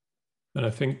 And I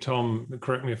think, Tom,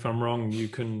 correct me if I'm wrong, you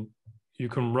can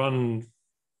run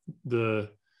the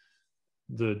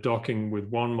docking with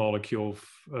one molecule,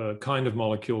 kind of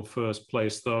molecule first,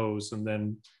 place those, and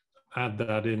then add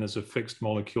that in as a fixed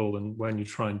molecule, and when you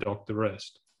try and dock the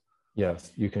rest.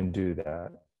 Yes, you can do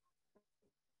that.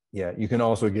 Yeah, you can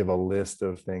also give a list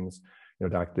of things, you know,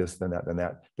 dock this, then that, then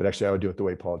that. But actually, I would do it the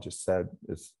way Paul just said.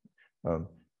 It's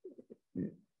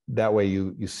that way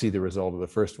you see the result of the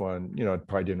first one. You know, it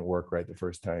probably didn't work right the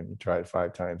first time. You try it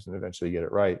 5 times and eventually you get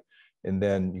it right. And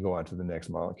then you go on to the next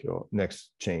molecule,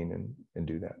 next chain, and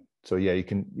do that. So yeah, you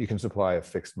can supply a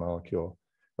fixed molecule,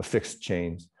 a fixed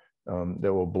chains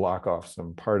that will block off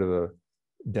some part of the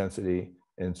density,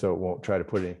 and so it won't try to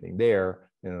put anything there,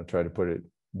 and it'll try to put it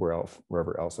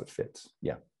wherever else it fits.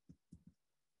 Yeah.